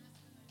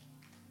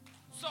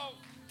 So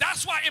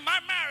that's why in my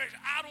marriage,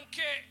 I don't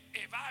care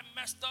if I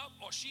messed up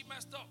or she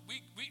messed up.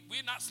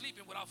 We're not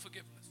sleeping without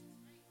forgiveness.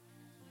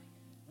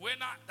 We're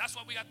not. That's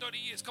why we got 30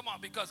 years. Come on,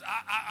 because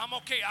I'm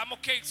okay. I'm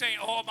okay saying,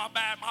 oh, my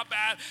bad.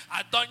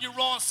 I done you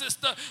wrong,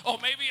 sister. Or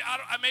maybe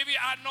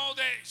I know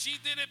that she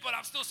did it, but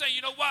I'm still saying,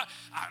 you know what?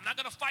 I'm not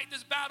going to fight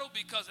this battle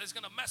because it's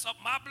going to mess up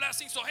my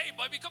blessing. So, hey,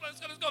 baby, come on,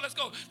 let's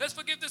go. Let's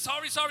forgive this.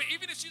 Sorry.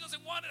 Even if she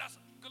doesn't want it,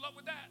 good luck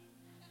with that.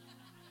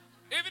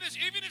 Even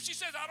if she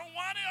says, I don't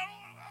want it,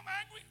 I'm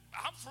angry,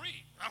 I'm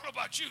free. I don't know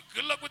about you.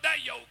 Good luck with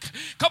that yoke.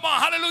 Come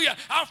on, hallelujah.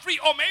 I'm free.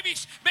 Or maybe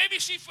it's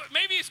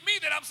me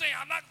that I'm saying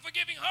I'm not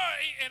forgiving her,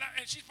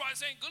 and she's probably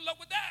saying, good luck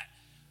with that.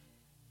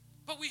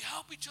 But we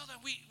help each other,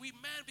 and we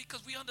man,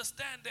 because we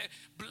understand that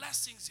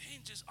blessings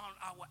hinges on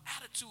our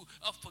attitude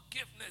of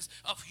forgiveness,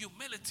 of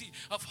humility,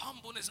 of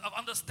humbleness, of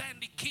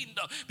understanding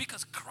kingdom.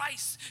 Because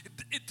Christ,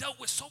 it dealt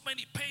with so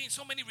many pain,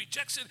 so many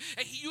rejection,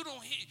 and you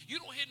don't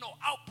hear no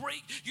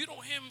outbreak. You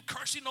don't hear him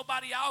cursing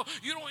nobody out.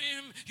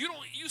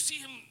 You see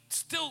him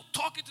still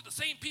talking to the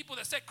same people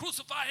that said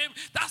crucify him.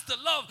 That's the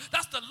love.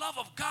 That's the love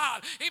of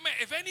God. Amen.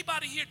 If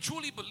anybody here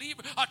truly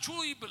are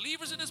truly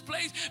believers in this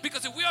place,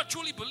 because if we are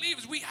truly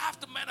believers, we have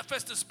to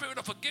manifest the spirit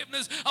of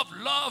forgiveness, of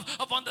love,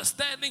 of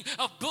understanding,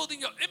 of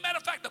building your. As a matter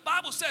of fact, the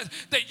Bible says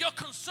that your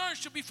concern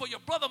should be for your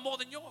brother more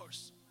than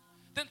yours,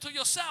 than to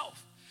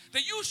yourself.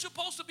 That you're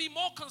supposed to be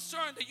more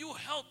concerned that you're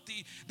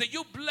healthy, that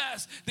you're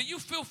blessed, that you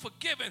feel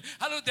forgiven,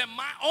 other than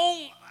my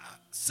own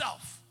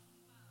self.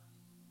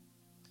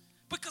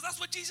 Because that's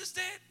what Jesus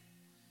did.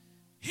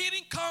 He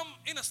didn't come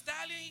in a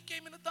stallion, he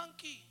came in a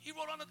donkey. He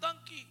rode on a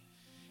donkey.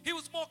 He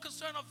was more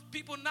concerned of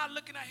people not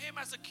looking at him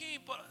as a king,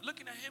 but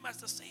looking at him as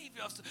the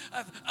Savior,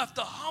 of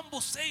the humble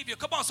Savior.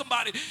 Come on,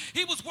 somebody.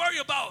 He was worried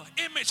about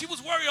image. He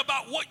was worried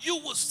about what you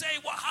would say,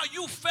 how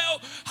you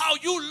felt, how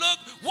you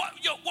looked,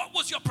 what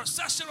was your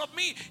perception of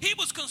me. He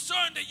was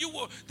concerned that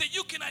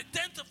you can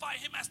identify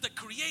him as the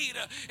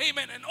Creator.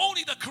 Amen. And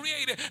only the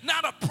Creator,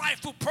 not a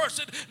prideful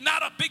person,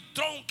 not a big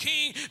throne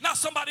king, not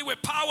somebody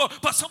with power,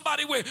 but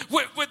somebody with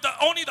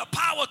only the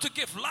power to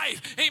give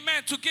life.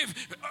 Amen. To give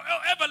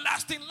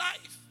everlasting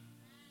life.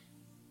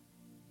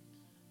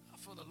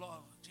 The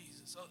Lord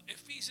Jesus. So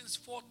Ephesians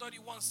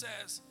 4:31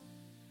 says,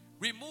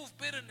 remove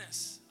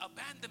bitterness,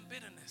 abandon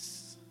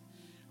bitterness,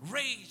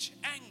 rage,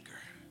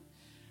 anger,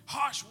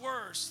 harsh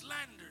words,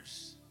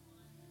 slanders.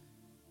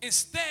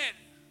 Instead,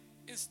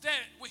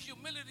 with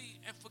humility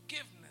and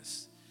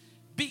forgiveness,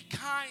 be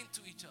kind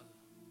to each other.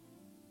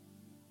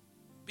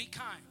 Be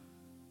kind.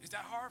 Is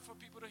that hard for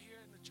people to hear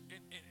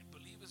in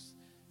believers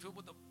filled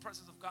with the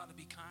presence of God, to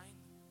be kind?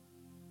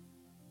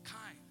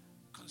 Kind.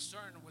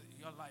 Concerned with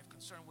your life,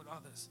 concerned with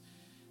others.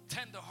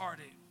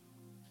 Tender-hearted,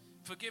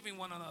 forgiving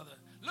one another.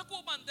 Look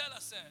what Mandela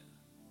said.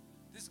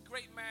 This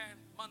great man,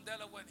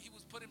 Mandela, when he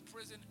was put in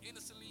prison,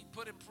 innocently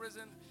put in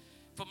prison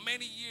for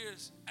many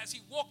years, as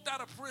he walked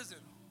out of prison,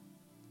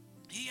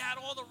 he had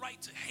all the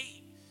right to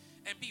hate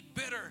and be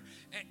bitter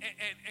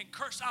and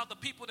curse out the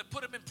people that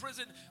put him in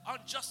prison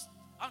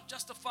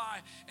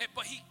unjustified.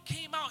 But he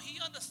came out,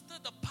 he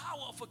understood the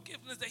power of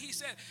forgiveness, that he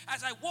said,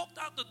 as I walked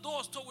out the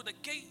doors toward the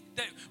gate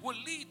that would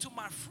lead to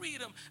my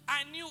freedom,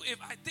 I knew if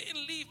I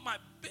didn't leave my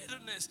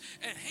bitterness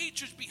and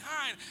hatred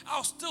behind,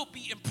 I'll still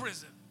be in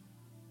prison.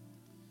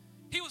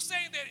 He was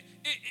saying that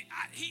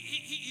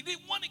he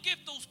didn't want to give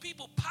those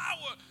people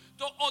power,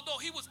 although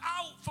he was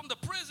out from the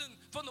prison,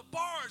 from the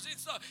bars,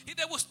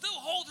 they would still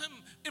hold him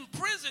in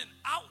prison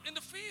out in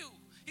the field.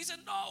 He said,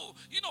 no,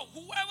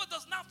 whoever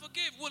does not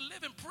forgive will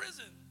live in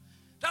prison.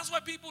 That's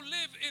why people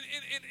live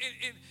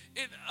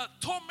in a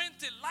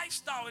tormented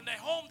lifestyle. In their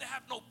home, they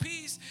have no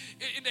peace.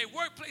 In their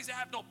workplace, they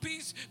have no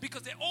peace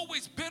because they're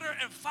always bitter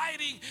and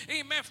fighting.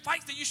 Amen.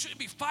 Fights that you shouldn't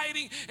be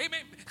fighting.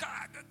 Amen.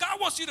 God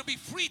wants you to be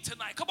free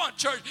tonight. Come on,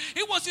 church.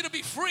 He wants you to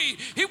be free.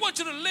 He wants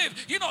you to live.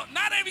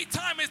 Not every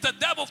time is the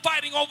devil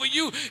fighting over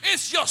you.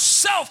 It's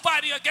yourself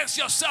fighting against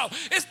yourself.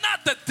 It's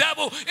not the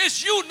devil.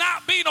 It's you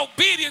not being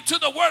obedient to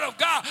the word of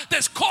God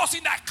that's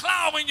causing that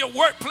cloud in your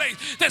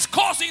workplace, that's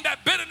causing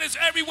that bitterness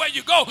everywhere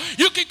you go.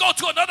 You can go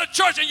to another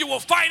church and you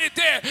will find it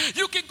there.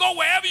 You can go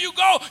wherever you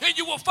go and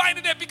you will find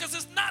it there, because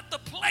it's not the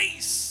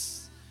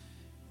place.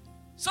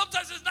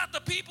 Sometimes it's not the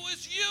people,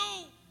 it's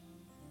you.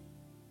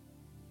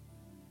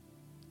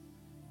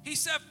 He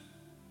said,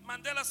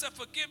 Mandela said,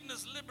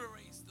 forgiveness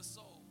liberates the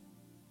soul.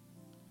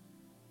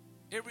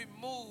 It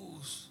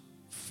removes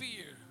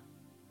fear.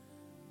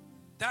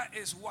 That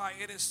is why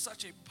it is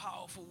such a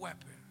powerful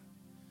weapon.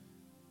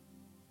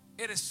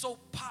 It is so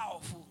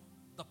powerful,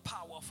 the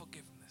power of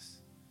forgiveness.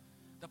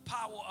 The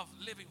power of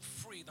living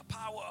free, the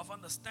power of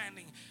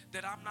understanding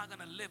that I'm not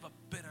going to live a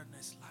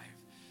bitterness life.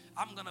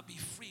 I'm going to be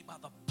free by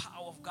the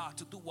power of God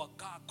to do what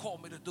God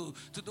called me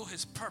to do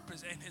his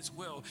purpose and his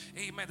will.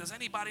 Amen. Does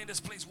anybody in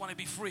this place want to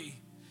be free?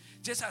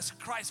 Just as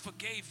Christ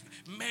forgave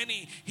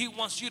many, he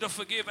wants you to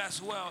forgive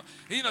as well.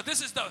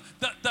 This is the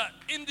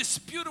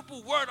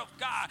indisputable word of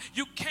God.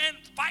 You can't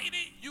fight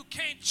it. You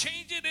can't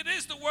change it. It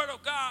is the word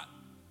of God.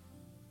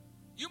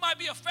 You might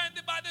be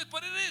offended by this,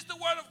 but it is the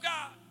word of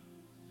God.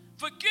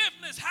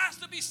 Forgiveness has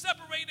to be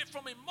separated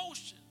from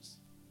emotions.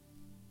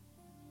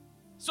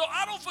 So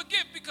I don't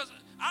forgive because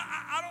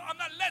I'm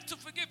not led to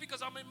forgive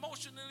because I'm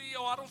emotionally,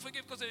 or I don't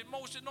forgive because of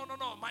emotion. No.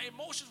 My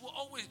emotions will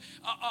always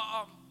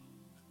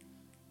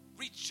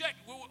reject.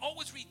 Will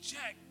always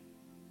reject,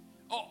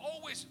 or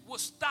always will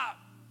stop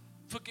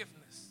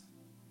forgiveness.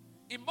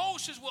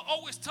 Emotions will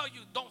always tell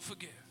you don't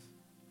forgive.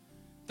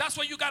 That's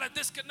why you got to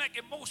disconnect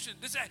emotion.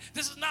 This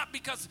is not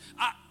because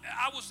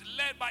I was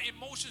led by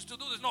emotions to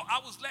do this. No, I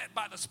was led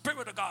by the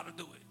Spirit of God to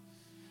do it.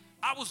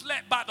 I was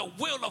led by the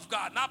will of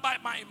God, not by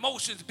my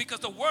emotions, because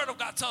the word of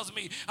God tells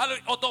me,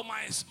 although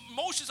my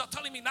emotions are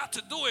telling me not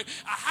to do it,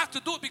 I have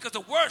to do it because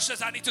the word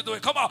says I need to do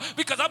it. Come on,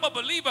 because I'm a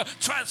believer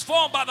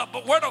transformed by the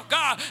word of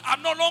God.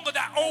 I'm no longer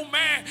that old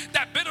man,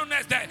 that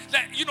bitterness, that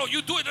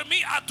you do it to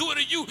me, I do it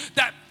to you,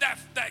 that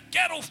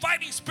ghetto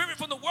fighting spirit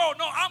from the world.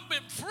 No, I'm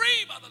been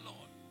free by the Lord.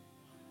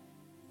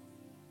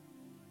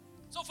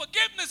 So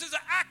forgiveness is an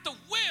act of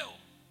will.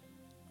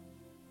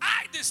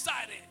 I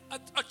decided,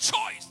 a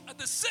choice, a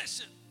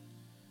decision.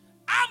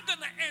 I'm going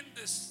to end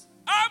this.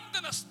 I'm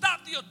going to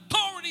stop the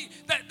authority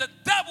that the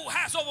devil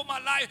has over my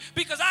life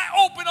because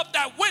I open up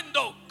that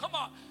window. Come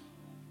on.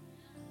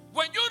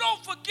 When you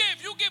don't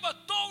forgive, you give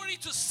authority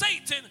to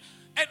Satan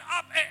and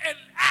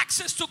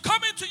access to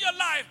come into your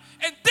life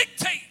and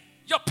dictate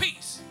your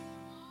peace.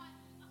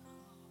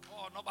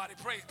 Oh, nobody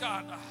praise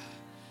God.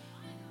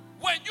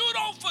 When you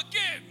don't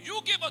forgive,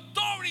 you give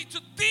authority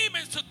to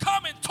demons to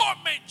come and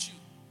torment you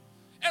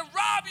and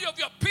rob you of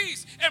your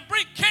peace and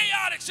bring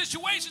chaotic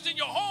situations in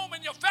your home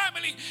and your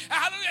family. And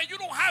hallelujah, you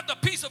don't have the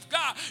peace of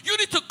God. You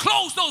need to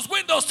close those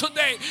windows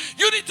today.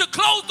 You need to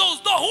close those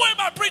doors. Who am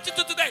I preaching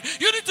to today?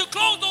 You need to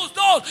close those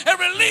doors and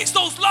release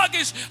those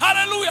luggage.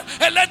 Hallelujah.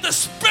 And let the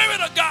Spirit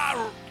of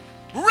God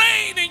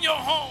reign in your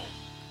home.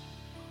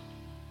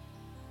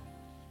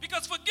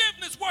 Because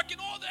forgiveness works in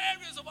all the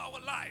areas of our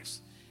lives.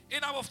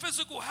 In our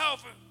physical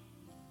health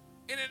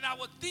and in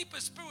our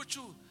deepest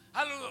spiritual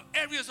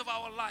areas of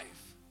our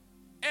life.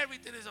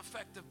 Everything is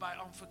affected by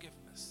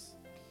unforgiveness.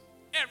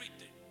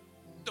 Everything.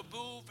 The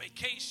move,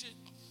 vacation,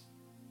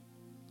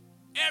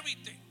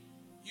 everything.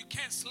 You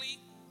can't sleep.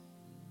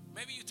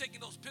 Maybe you're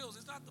taking those pills.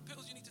 It's not the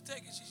pills you need to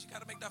take. It's just you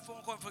got to make that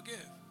phone call and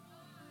forgive.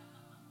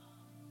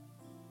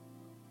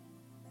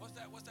 What's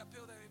that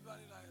pill that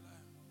everybody like?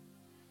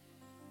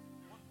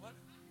 What?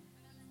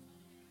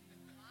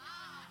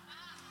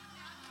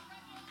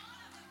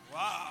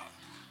 Wow.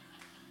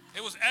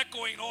 It was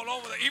echoing all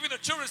over. Even the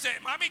children said,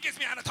 Mommy gets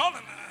me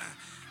Anatolin.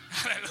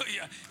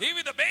 Hallelujah.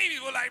 Even the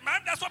babies were like,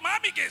 Mom, that's what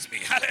Mommy gets me.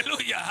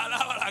 Hallelujah.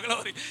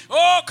 Hallelujah.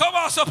 Oh, come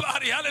on,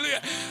 somebody. Hallelujah.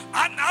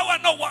 Now I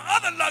know what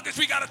other luggage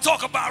we got to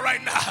talk about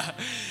right now.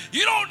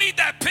 You don't need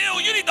that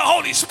pill. You need the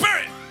Holy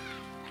Spirit.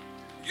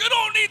 You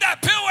don't need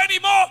that pill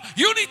anymore.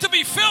 You need to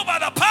be filled by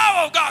the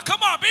power of God.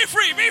 Come on, be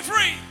free. Be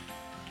free.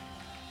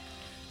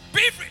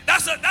 Be free.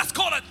 That's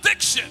called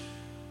addiction.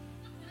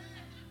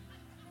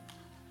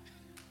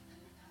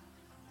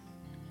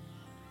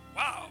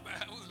 Wow,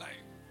 man. It was like,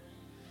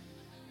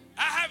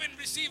 I haven't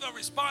received a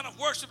response of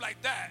worship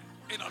like that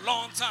in a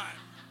long time.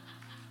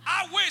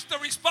 I wish the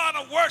response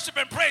of worship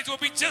and praise would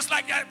be just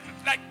like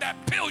that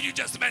pill you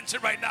just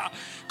mentioned right now.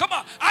 Come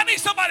on. I need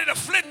somebody to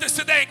flip this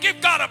today and give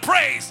God a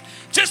praise.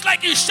 Just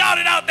like you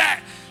shouted out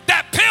that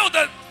pill.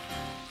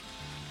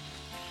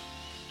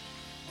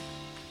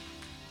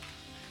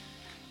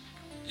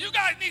 You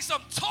guys need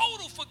some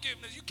total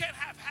forgiveness. You can't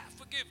have half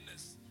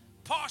forgiveness,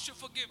 partial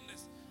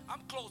forgiveness.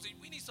 I'm closing.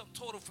 We need some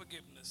total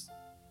forgiveness.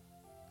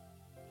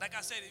 Like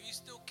I said, if you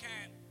still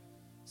can't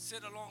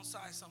sit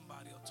alongside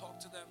somebody or talk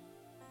to them,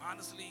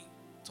 honestly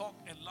talk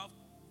and love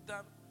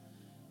them,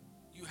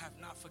 you have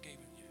not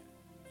forgiven yet.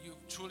 You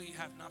truly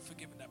have not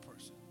forgiven that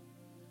person.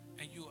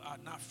 And you are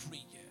not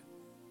free yet.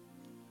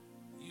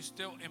 You're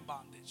still in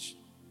bondage.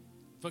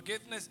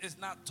 Forgiveness is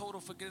not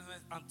total forgiveness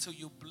until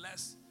you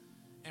bless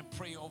and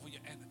pray over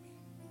your enemy.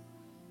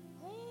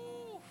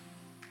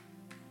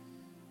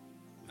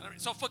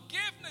 So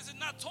forgiveness is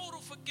not total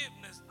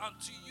forgiveness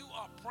until you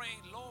are praying,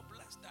 Lord,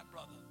 bless that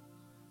brother.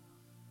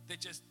 They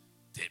just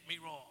did me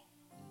wrong,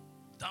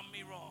 done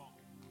me wrong.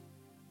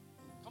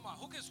 Come on,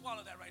 who can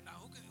swallow that right now?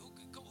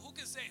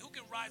 Who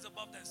can rise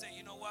above that and say,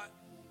 you know what?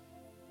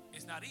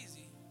 It's not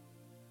easy,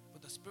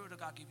 but the Spirit of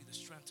God give you the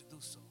strength to do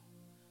so.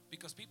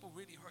 Because people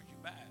really hurt you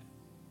bad.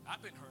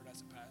 I've been hurt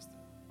as a pastor.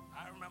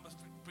 I remember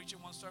preaching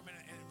one sermon,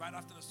 and right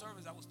after the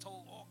service, I was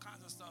told all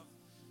kinds of stuff,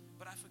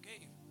 but I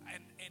forgave.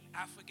 And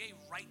I forgave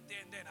right there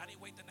and then. I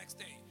didn't wait the next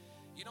day.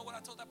 You know what I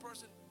told that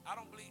person? I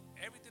don't believe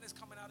everything that's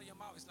coming out of your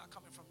mouth is not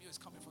coming from you. It's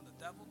coming from the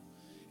devil.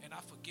 And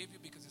I forgive you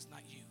because it's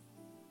not you.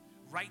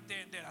 Right there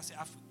and then, I said,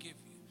 I forgive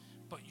you.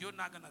 But you're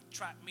not going to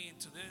trap me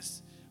into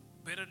this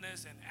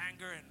bitterness and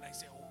anger and like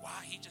say, oh,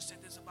 why he just said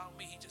this about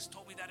me? He just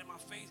told me that in my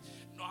face.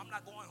 No, I'm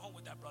not going home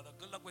with that, brother.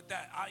 Good luck with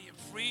that. I am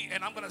free,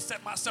 and I'm going to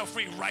set myself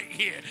free right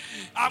here.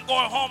 I'm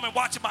going home and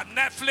watching my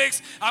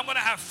Netflix. I'm going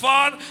to have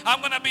fun. I'm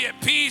going to be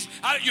at peace.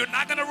 You're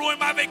not going to ruin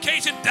my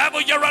vacation.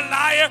 Devil, you're a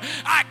liar.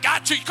 I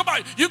got you. Come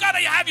on. You got to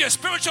have your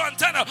spiritual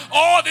antenna.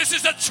 Oh, this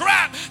is a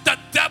trap. The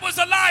devil's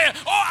a liar.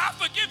 Oh, I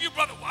forgive you,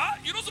 brother. What?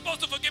 You're not supposed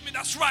to forgive me.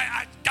 That's right.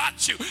 I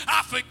got you.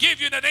 I forgive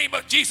you in the name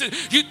of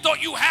Jesus. You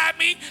thought you had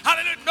me?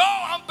 Hallelujah. No,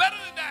 I'm better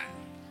than that.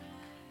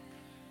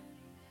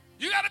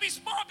 You got to be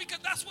smart because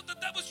that's what the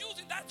devil's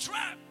using, that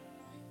trap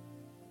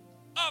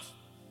of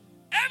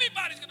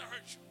everybody's going to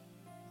hurt you.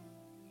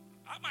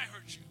 I might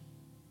hurt you.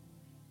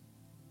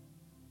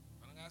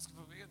 But I'm asking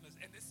for forgiveness.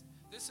 And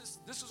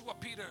this is what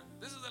Peter,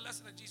 this is the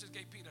lesson that Jesus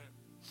gave Peter.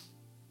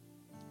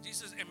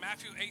 Jesus in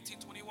Matthew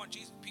 18:21,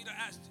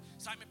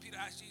 Simon Peter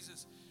asked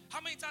Jesus,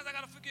 how many times I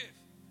gotta forgive?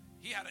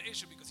 He had an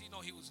issue because he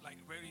know he was like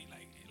very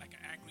like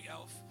an angry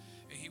elf,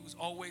 and he was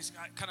always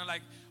kind of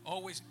like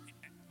always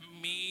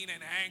mean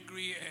and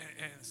angry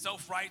and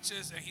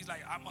self-righteous, and he's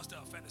like, I must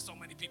have offended so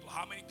many people.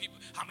 How many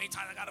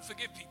times I gotta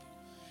forgive people?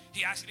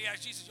 He actually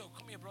asked Jesus, yo,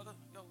 come here, brother.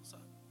 Yo, what's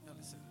up? Yo,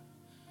 listen.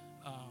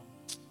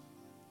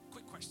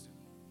 Quick question.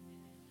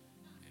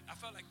 I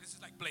felt like this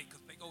is like Blake,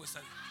 because Blake always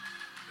said,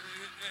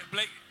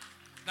 Blake,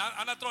 now,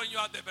 I'm not throwing you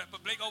out there,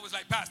 but Blake always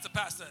like, Pastor,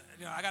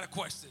 you know, I got a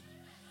question.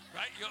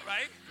 Right?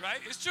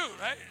 Right? It's true,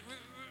 right?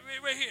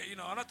 We're here, you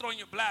know, I'm not throwing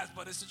you a blast,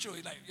 but it's the truth.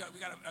 He's like, yo,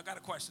 I got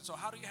a question. So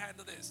how do you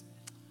handle this?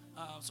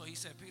 So he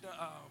said, Peter,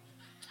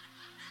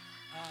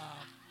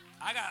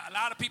 I got a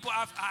lot of people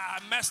I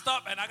messed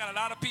up, and I got a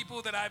lot of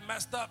people that I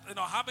messed up. You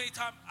know, how many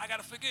times I got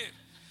to forgive?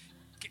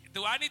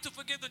 Do I need to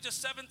forgive them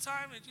just 7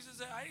 times? And Jesus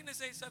said, I didn't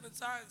say 7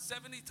 times,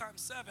 70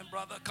 times 7,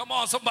 brother. Come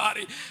on,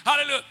 somebody.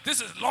 Hallelujah.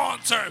 This is long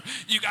term.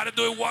 You got to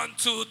do it 1,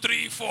 2,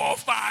 3, 4,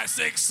 5,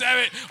 6,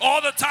 7.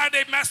 All the time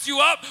they messed you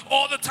up,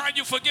 all the time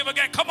you forgive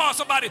again. Come on,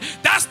 somebody.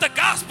 That's the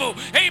gospel.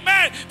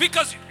 Amen.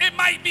 Because it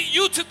might be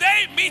you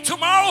today, me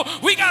tomorrow.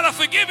 We got to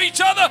forgive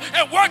each other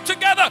and work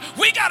together.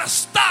 We got to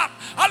stop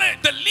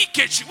the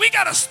leakage. We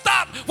got to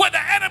stop where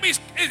the enemy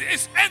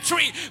is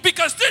entering,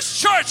 because this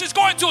church is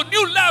going to a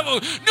new level,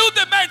 new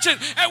dimension,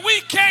 and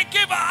we can't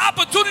give an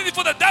opportunity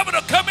for the devil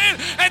to come in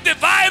and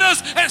divide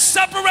us and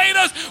separate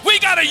us. We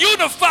got to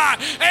unify.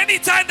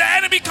 Anytime the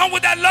enemy come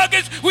with that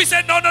luggage, we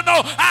said, no.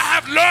 I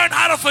have learned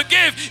how to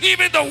forgive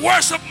even the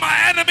worst of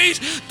my enemies.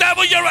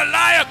 Devil, you're a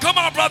liar. Come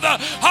on, brother.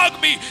 Hug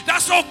me.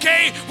 That's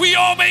okay. We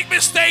all make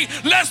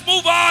mistakes. Let's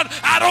move on.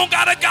 I don't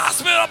got to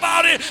gossip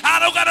about it. I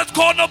don't got to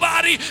call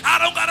nobody. I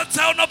don't got to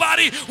tell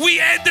nobody. We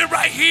end it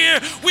right here.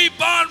 We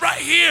bond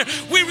right here.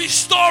 We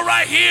restore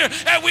right here.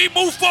 And we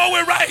move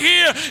forward right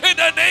here in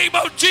the name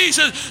of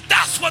Jesus.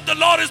 That's what the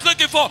Lord is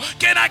looking for.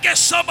 Can I get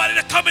somebody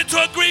to come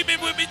into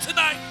agreement with me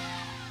tonight?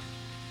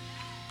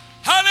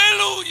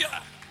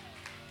 Hallelujah.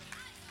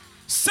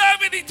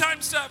 70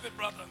 times 7,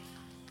 brother.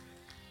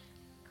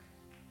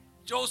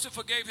 Joseph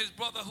forgave his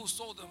brother who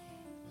sold him.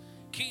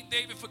 King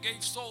David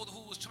forgave Saul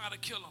who was trying to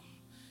kill him.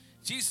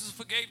 Jesus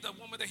forgave the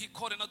woman that he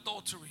caught in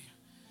adultery.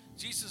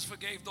 Jesus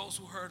forgave those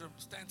who hurt him.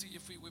 Stand to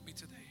your feet with me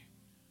today.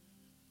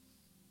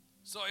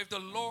 So if the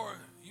Lord,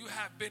 you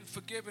have been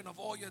forgiven of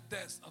all your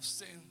debts of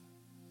sin,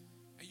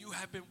 and you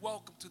have been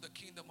welcomed to the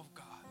kingdom of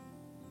God,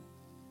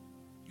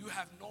 you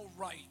have no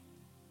right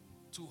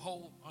to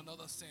hold on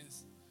other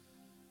sins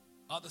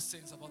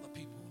of other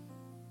people.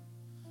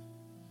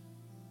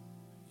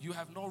 You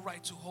have no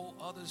right to hold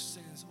other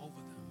sins over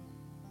them,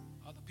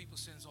 other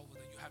people's sins over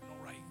them. You have no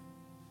right,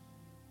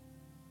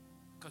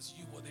 because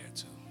you were there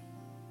too.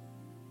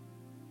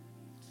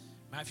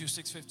 Matthew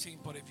 6:15,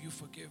 but if you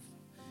forgive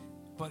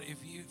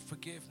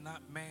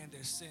not man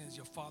their sins,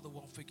 your Father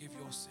won't forgive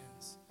your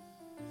sins.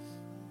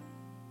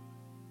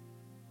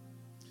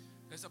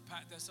 There's an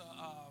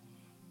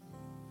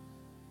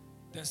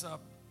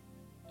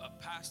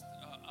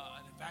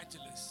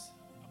evangelist,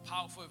 a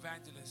powerful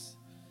evangelist,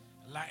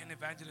 a Latin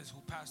evangelist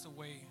who passed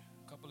away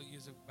a couple of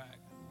years back.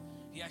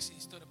 He actually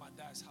stood at my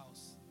dad's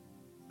house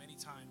many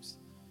times.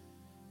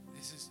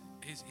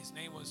 His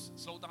name was,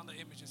 slow down the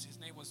images, his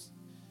name was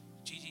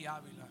Gigi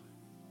Avila,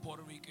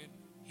 Puerto Rican.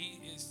 He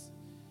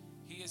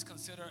is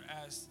considered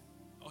as,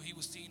 or he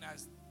was seen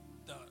as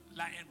the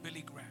Latin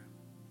Billy Graham.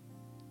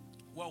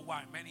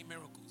 Worldwide, many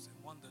miracles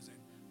and wonders and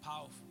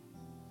powerful.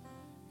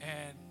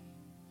 And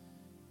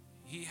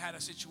he had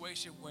a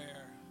situation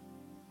where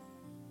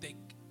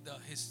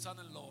his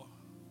son-in-law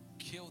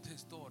killed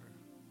his daughter.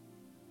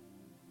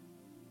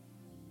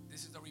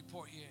 This is the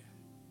report here.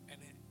 And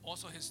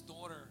also his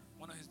daughter,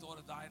 one of his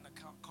daughters died in a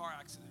car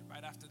accident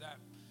right after that.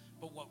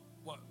 But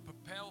what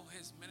propelled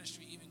his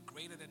ministry even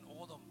greater than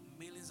all the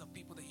millions of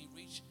people that he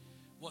reached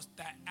was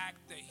that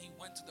act that he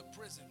went to the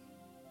prison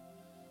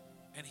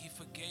and he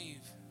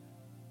forgave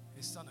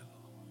his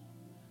son-in-law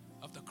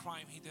of the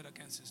crime he did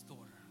against his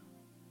daughter.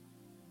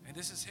 And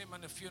this is him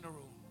on the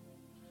funeral,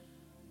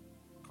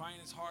 crying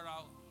his heart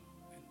out.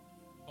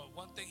 But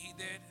one thing he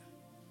did,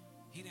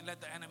 he didn't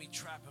let the enemy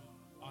trap him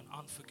on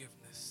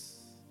unforgiveness.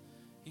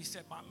 He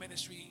said, my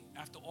ministry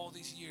after all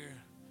these years,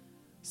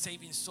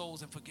 saving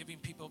souls and forgiving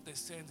people of their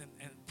sins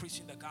and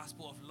preaching the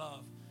gospel of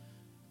love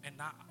and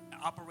not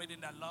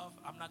operating that love,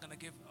 I'm not going to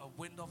give a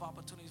window of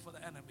opportunity for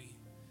the enemy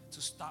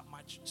to stop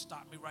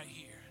me right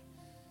here.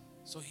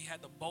 So he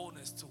had the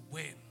boldness to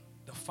win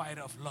the fight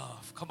of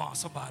love. Come on,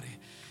 somebody.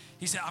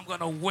 He said, I'm going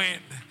to win.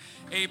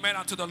 Amen.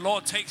 Until the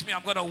Lord takes me,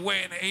 I'm going to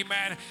win.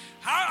 Amen.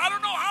 I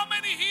don't know how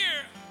many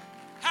here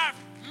have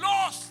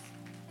lost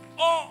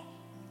or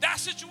that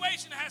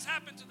situation has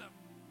happened to them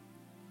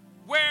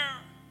where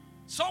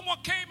someone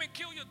came and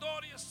killed your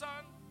daughter, your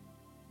son.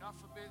 God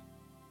forbid.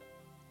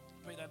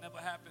 Pray that never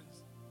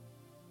happens.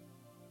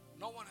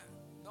 No one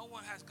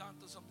has gone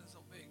through something so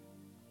big.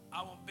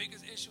 Our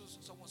biggest issues,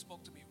 someone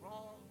spoke to me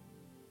wrong.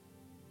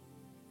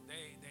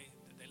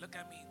 They look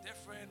at me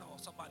different, or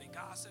somebody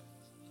gossip,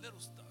 little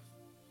stuff.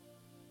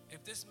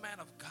 if this man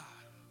of God,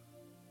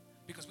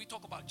 because we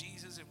talk about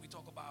Jesus and we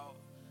talk about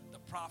the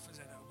prophets,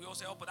 and we all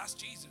say, oh, but that's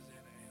Jesus,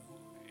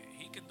 and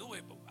he can do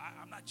it, but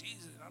I'm not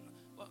Jesus.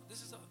 Well,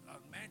 this is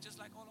a man just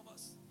like all of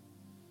us,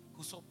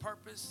 who saw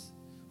purpose,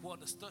 who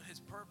understood his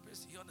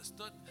purpose. He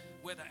understood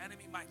where the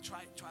enemy might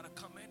try to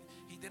come in.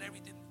 He did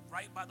everything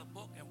right by the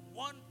book, and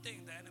one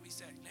thing the enemy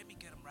said, let me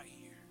get him right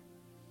here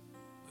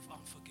with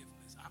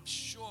unforgiveness. I'm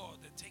sure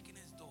that taking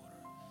his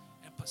daughter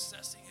and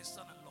possessing his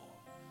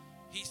son-in-law,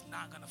 he's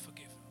not going to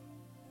forgive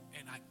him.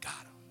 And I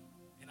got him,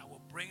 and I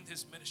will bring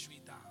this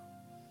ministry down.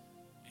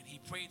 And he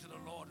prayed to the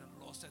Lord, and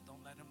the Lord said,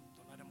 don't let him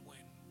win.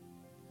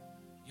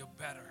 You're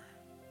better.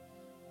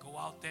 Go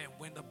out there and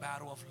win the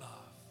battle of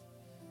love.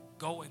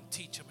 Go and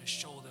teach them and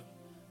show them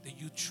that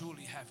you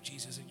truly have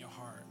Jesus in your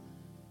heart,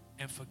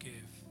 and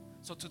forgive.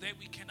 So today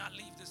we cannot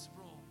leave this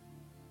room,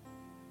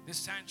 this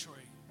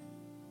sanctuary.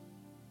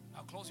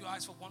 Now close your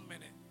eyes for 1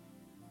 minute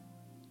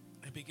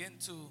and begin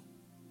to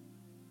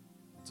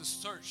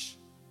search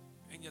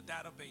in your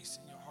database,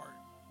 in your heart.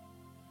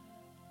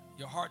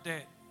 Your heart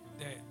that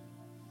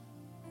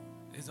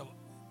is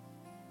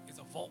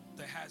a vault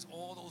that has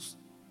all those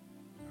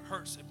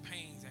hurts and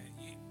pains, and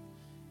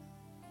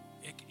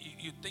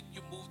you think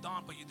you moved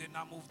on, but you did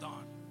not move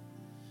on.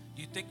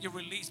 You think you're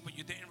released, but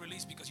you didn't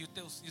release, because you're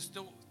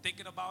still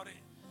thinking about it.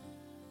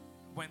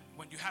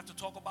 When you have to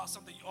talk about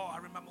something, oh, I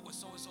remember when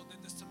so-and-so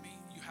did this to me,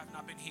 you have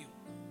not been healed.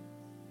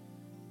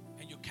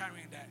 And you're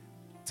carrying that.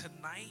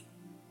 Tonight,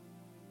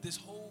 this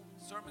whole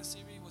sermon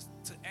series was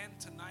to end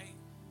tonight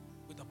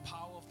with the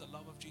power of the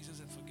love of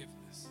Jesus and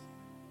forgiveness.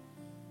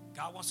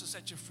 God wants to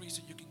set you free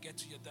so you can get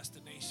to your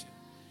destination.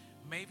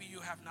 Maybe you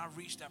have not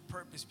reached that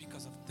purpose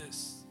because of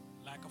this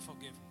lack of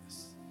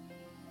forgiveness.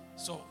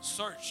 So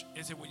search.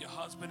 Is it with your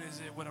husband? Is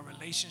it with a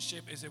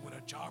relationship? Is it with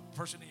a job,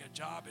 person in your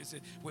job? Is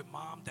it with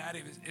mom, dad?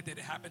 Did it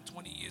happen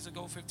 20 years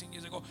ago, 15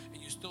 years ago,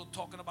 and you're still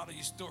talking about it?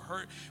 You still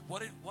hurt?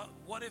 What if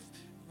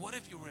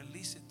you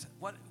release it?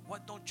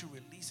 What don't you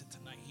release it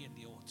tonight here in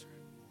the altar?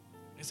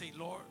 And say,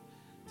 Lord,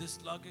 this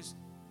luggage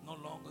no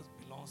longer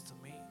belongs to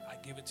me. I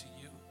give it to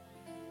you.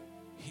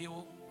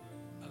 Heal.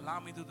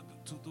 Allow me to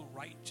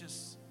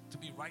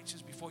be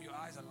righteous before your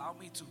eyes. Allow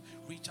me to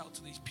reach out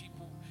to these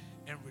people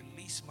and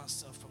release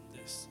myself from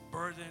this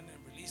burden,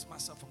 and release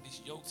myself from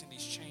these yokes and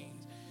these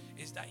chains.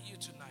 Is that you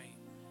tonight?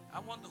 I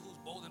wonder who's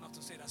bold enough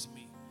to say that's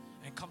me,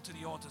 and come to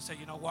the altar and say,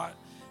 you know what?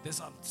 There's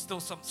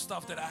still some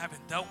stuff that I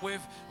haven't dealt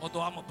with.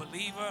 Although I'm a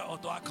believer,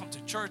 although I come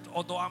to church,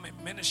 although I'm in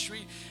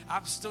ministry,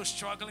 I'm still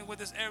struggling with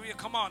this area.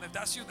 Come on, if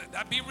that's you,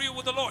 that be real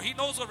with the Lord. He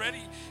knows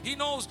already. He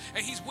knows,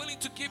 and He's willing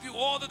to give you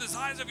all the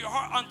desires of your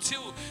heart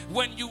until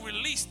when you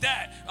release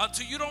that.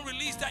 Until you don't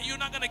release that, you're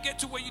not going to get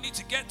to where you need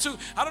to get to.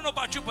 I don't know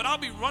about you, but I'll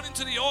be running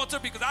to the altar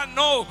because I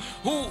know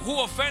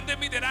who offended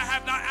me, that I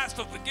have not asked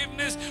for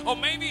forgiveness. Or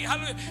maybe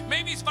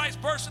it's vice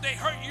versa. They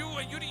hurt you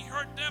and you didn't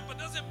hurt them, but it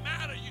doesn't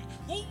matter.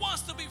 Who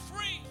wants to be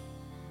free?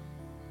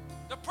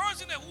 The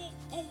person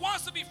who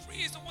wants to be free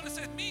is the one that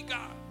says, me,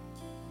 God.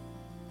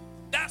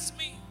 That's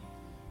me.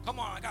 Come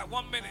on, I got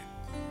 1 minute.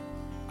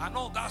 I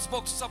know God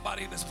spoke to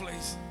somebody in this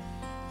place.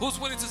 Who's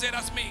willing to say,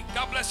 that's me?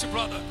 God bless you,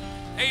 brother.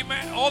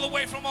 Amen. All the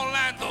way from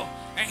Orlando.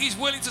 And he's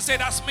willing to say,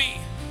 that's me.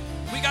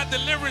 We got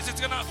deliverance.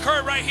 It's going to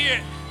occur right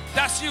here.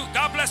 That's you.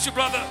 God bless you,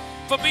 brother,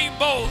 for being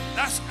bold.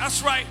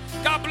 That's right.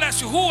 God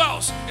bless you. Who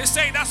else is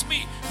saying, that's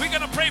me? We're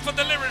going to pray for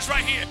deliverance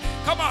right here.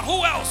 Come on.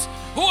 Who else?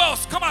 Who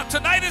else? Come on.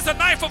 Tonight is the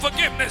night for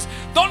forgiveness.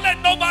 Don't let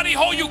nobody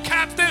hold you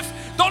captive.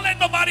 Don't let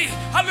nobody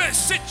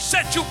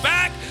set you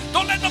back.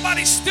 Don't let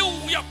nobody steal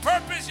your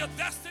purpose, your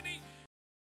destiny.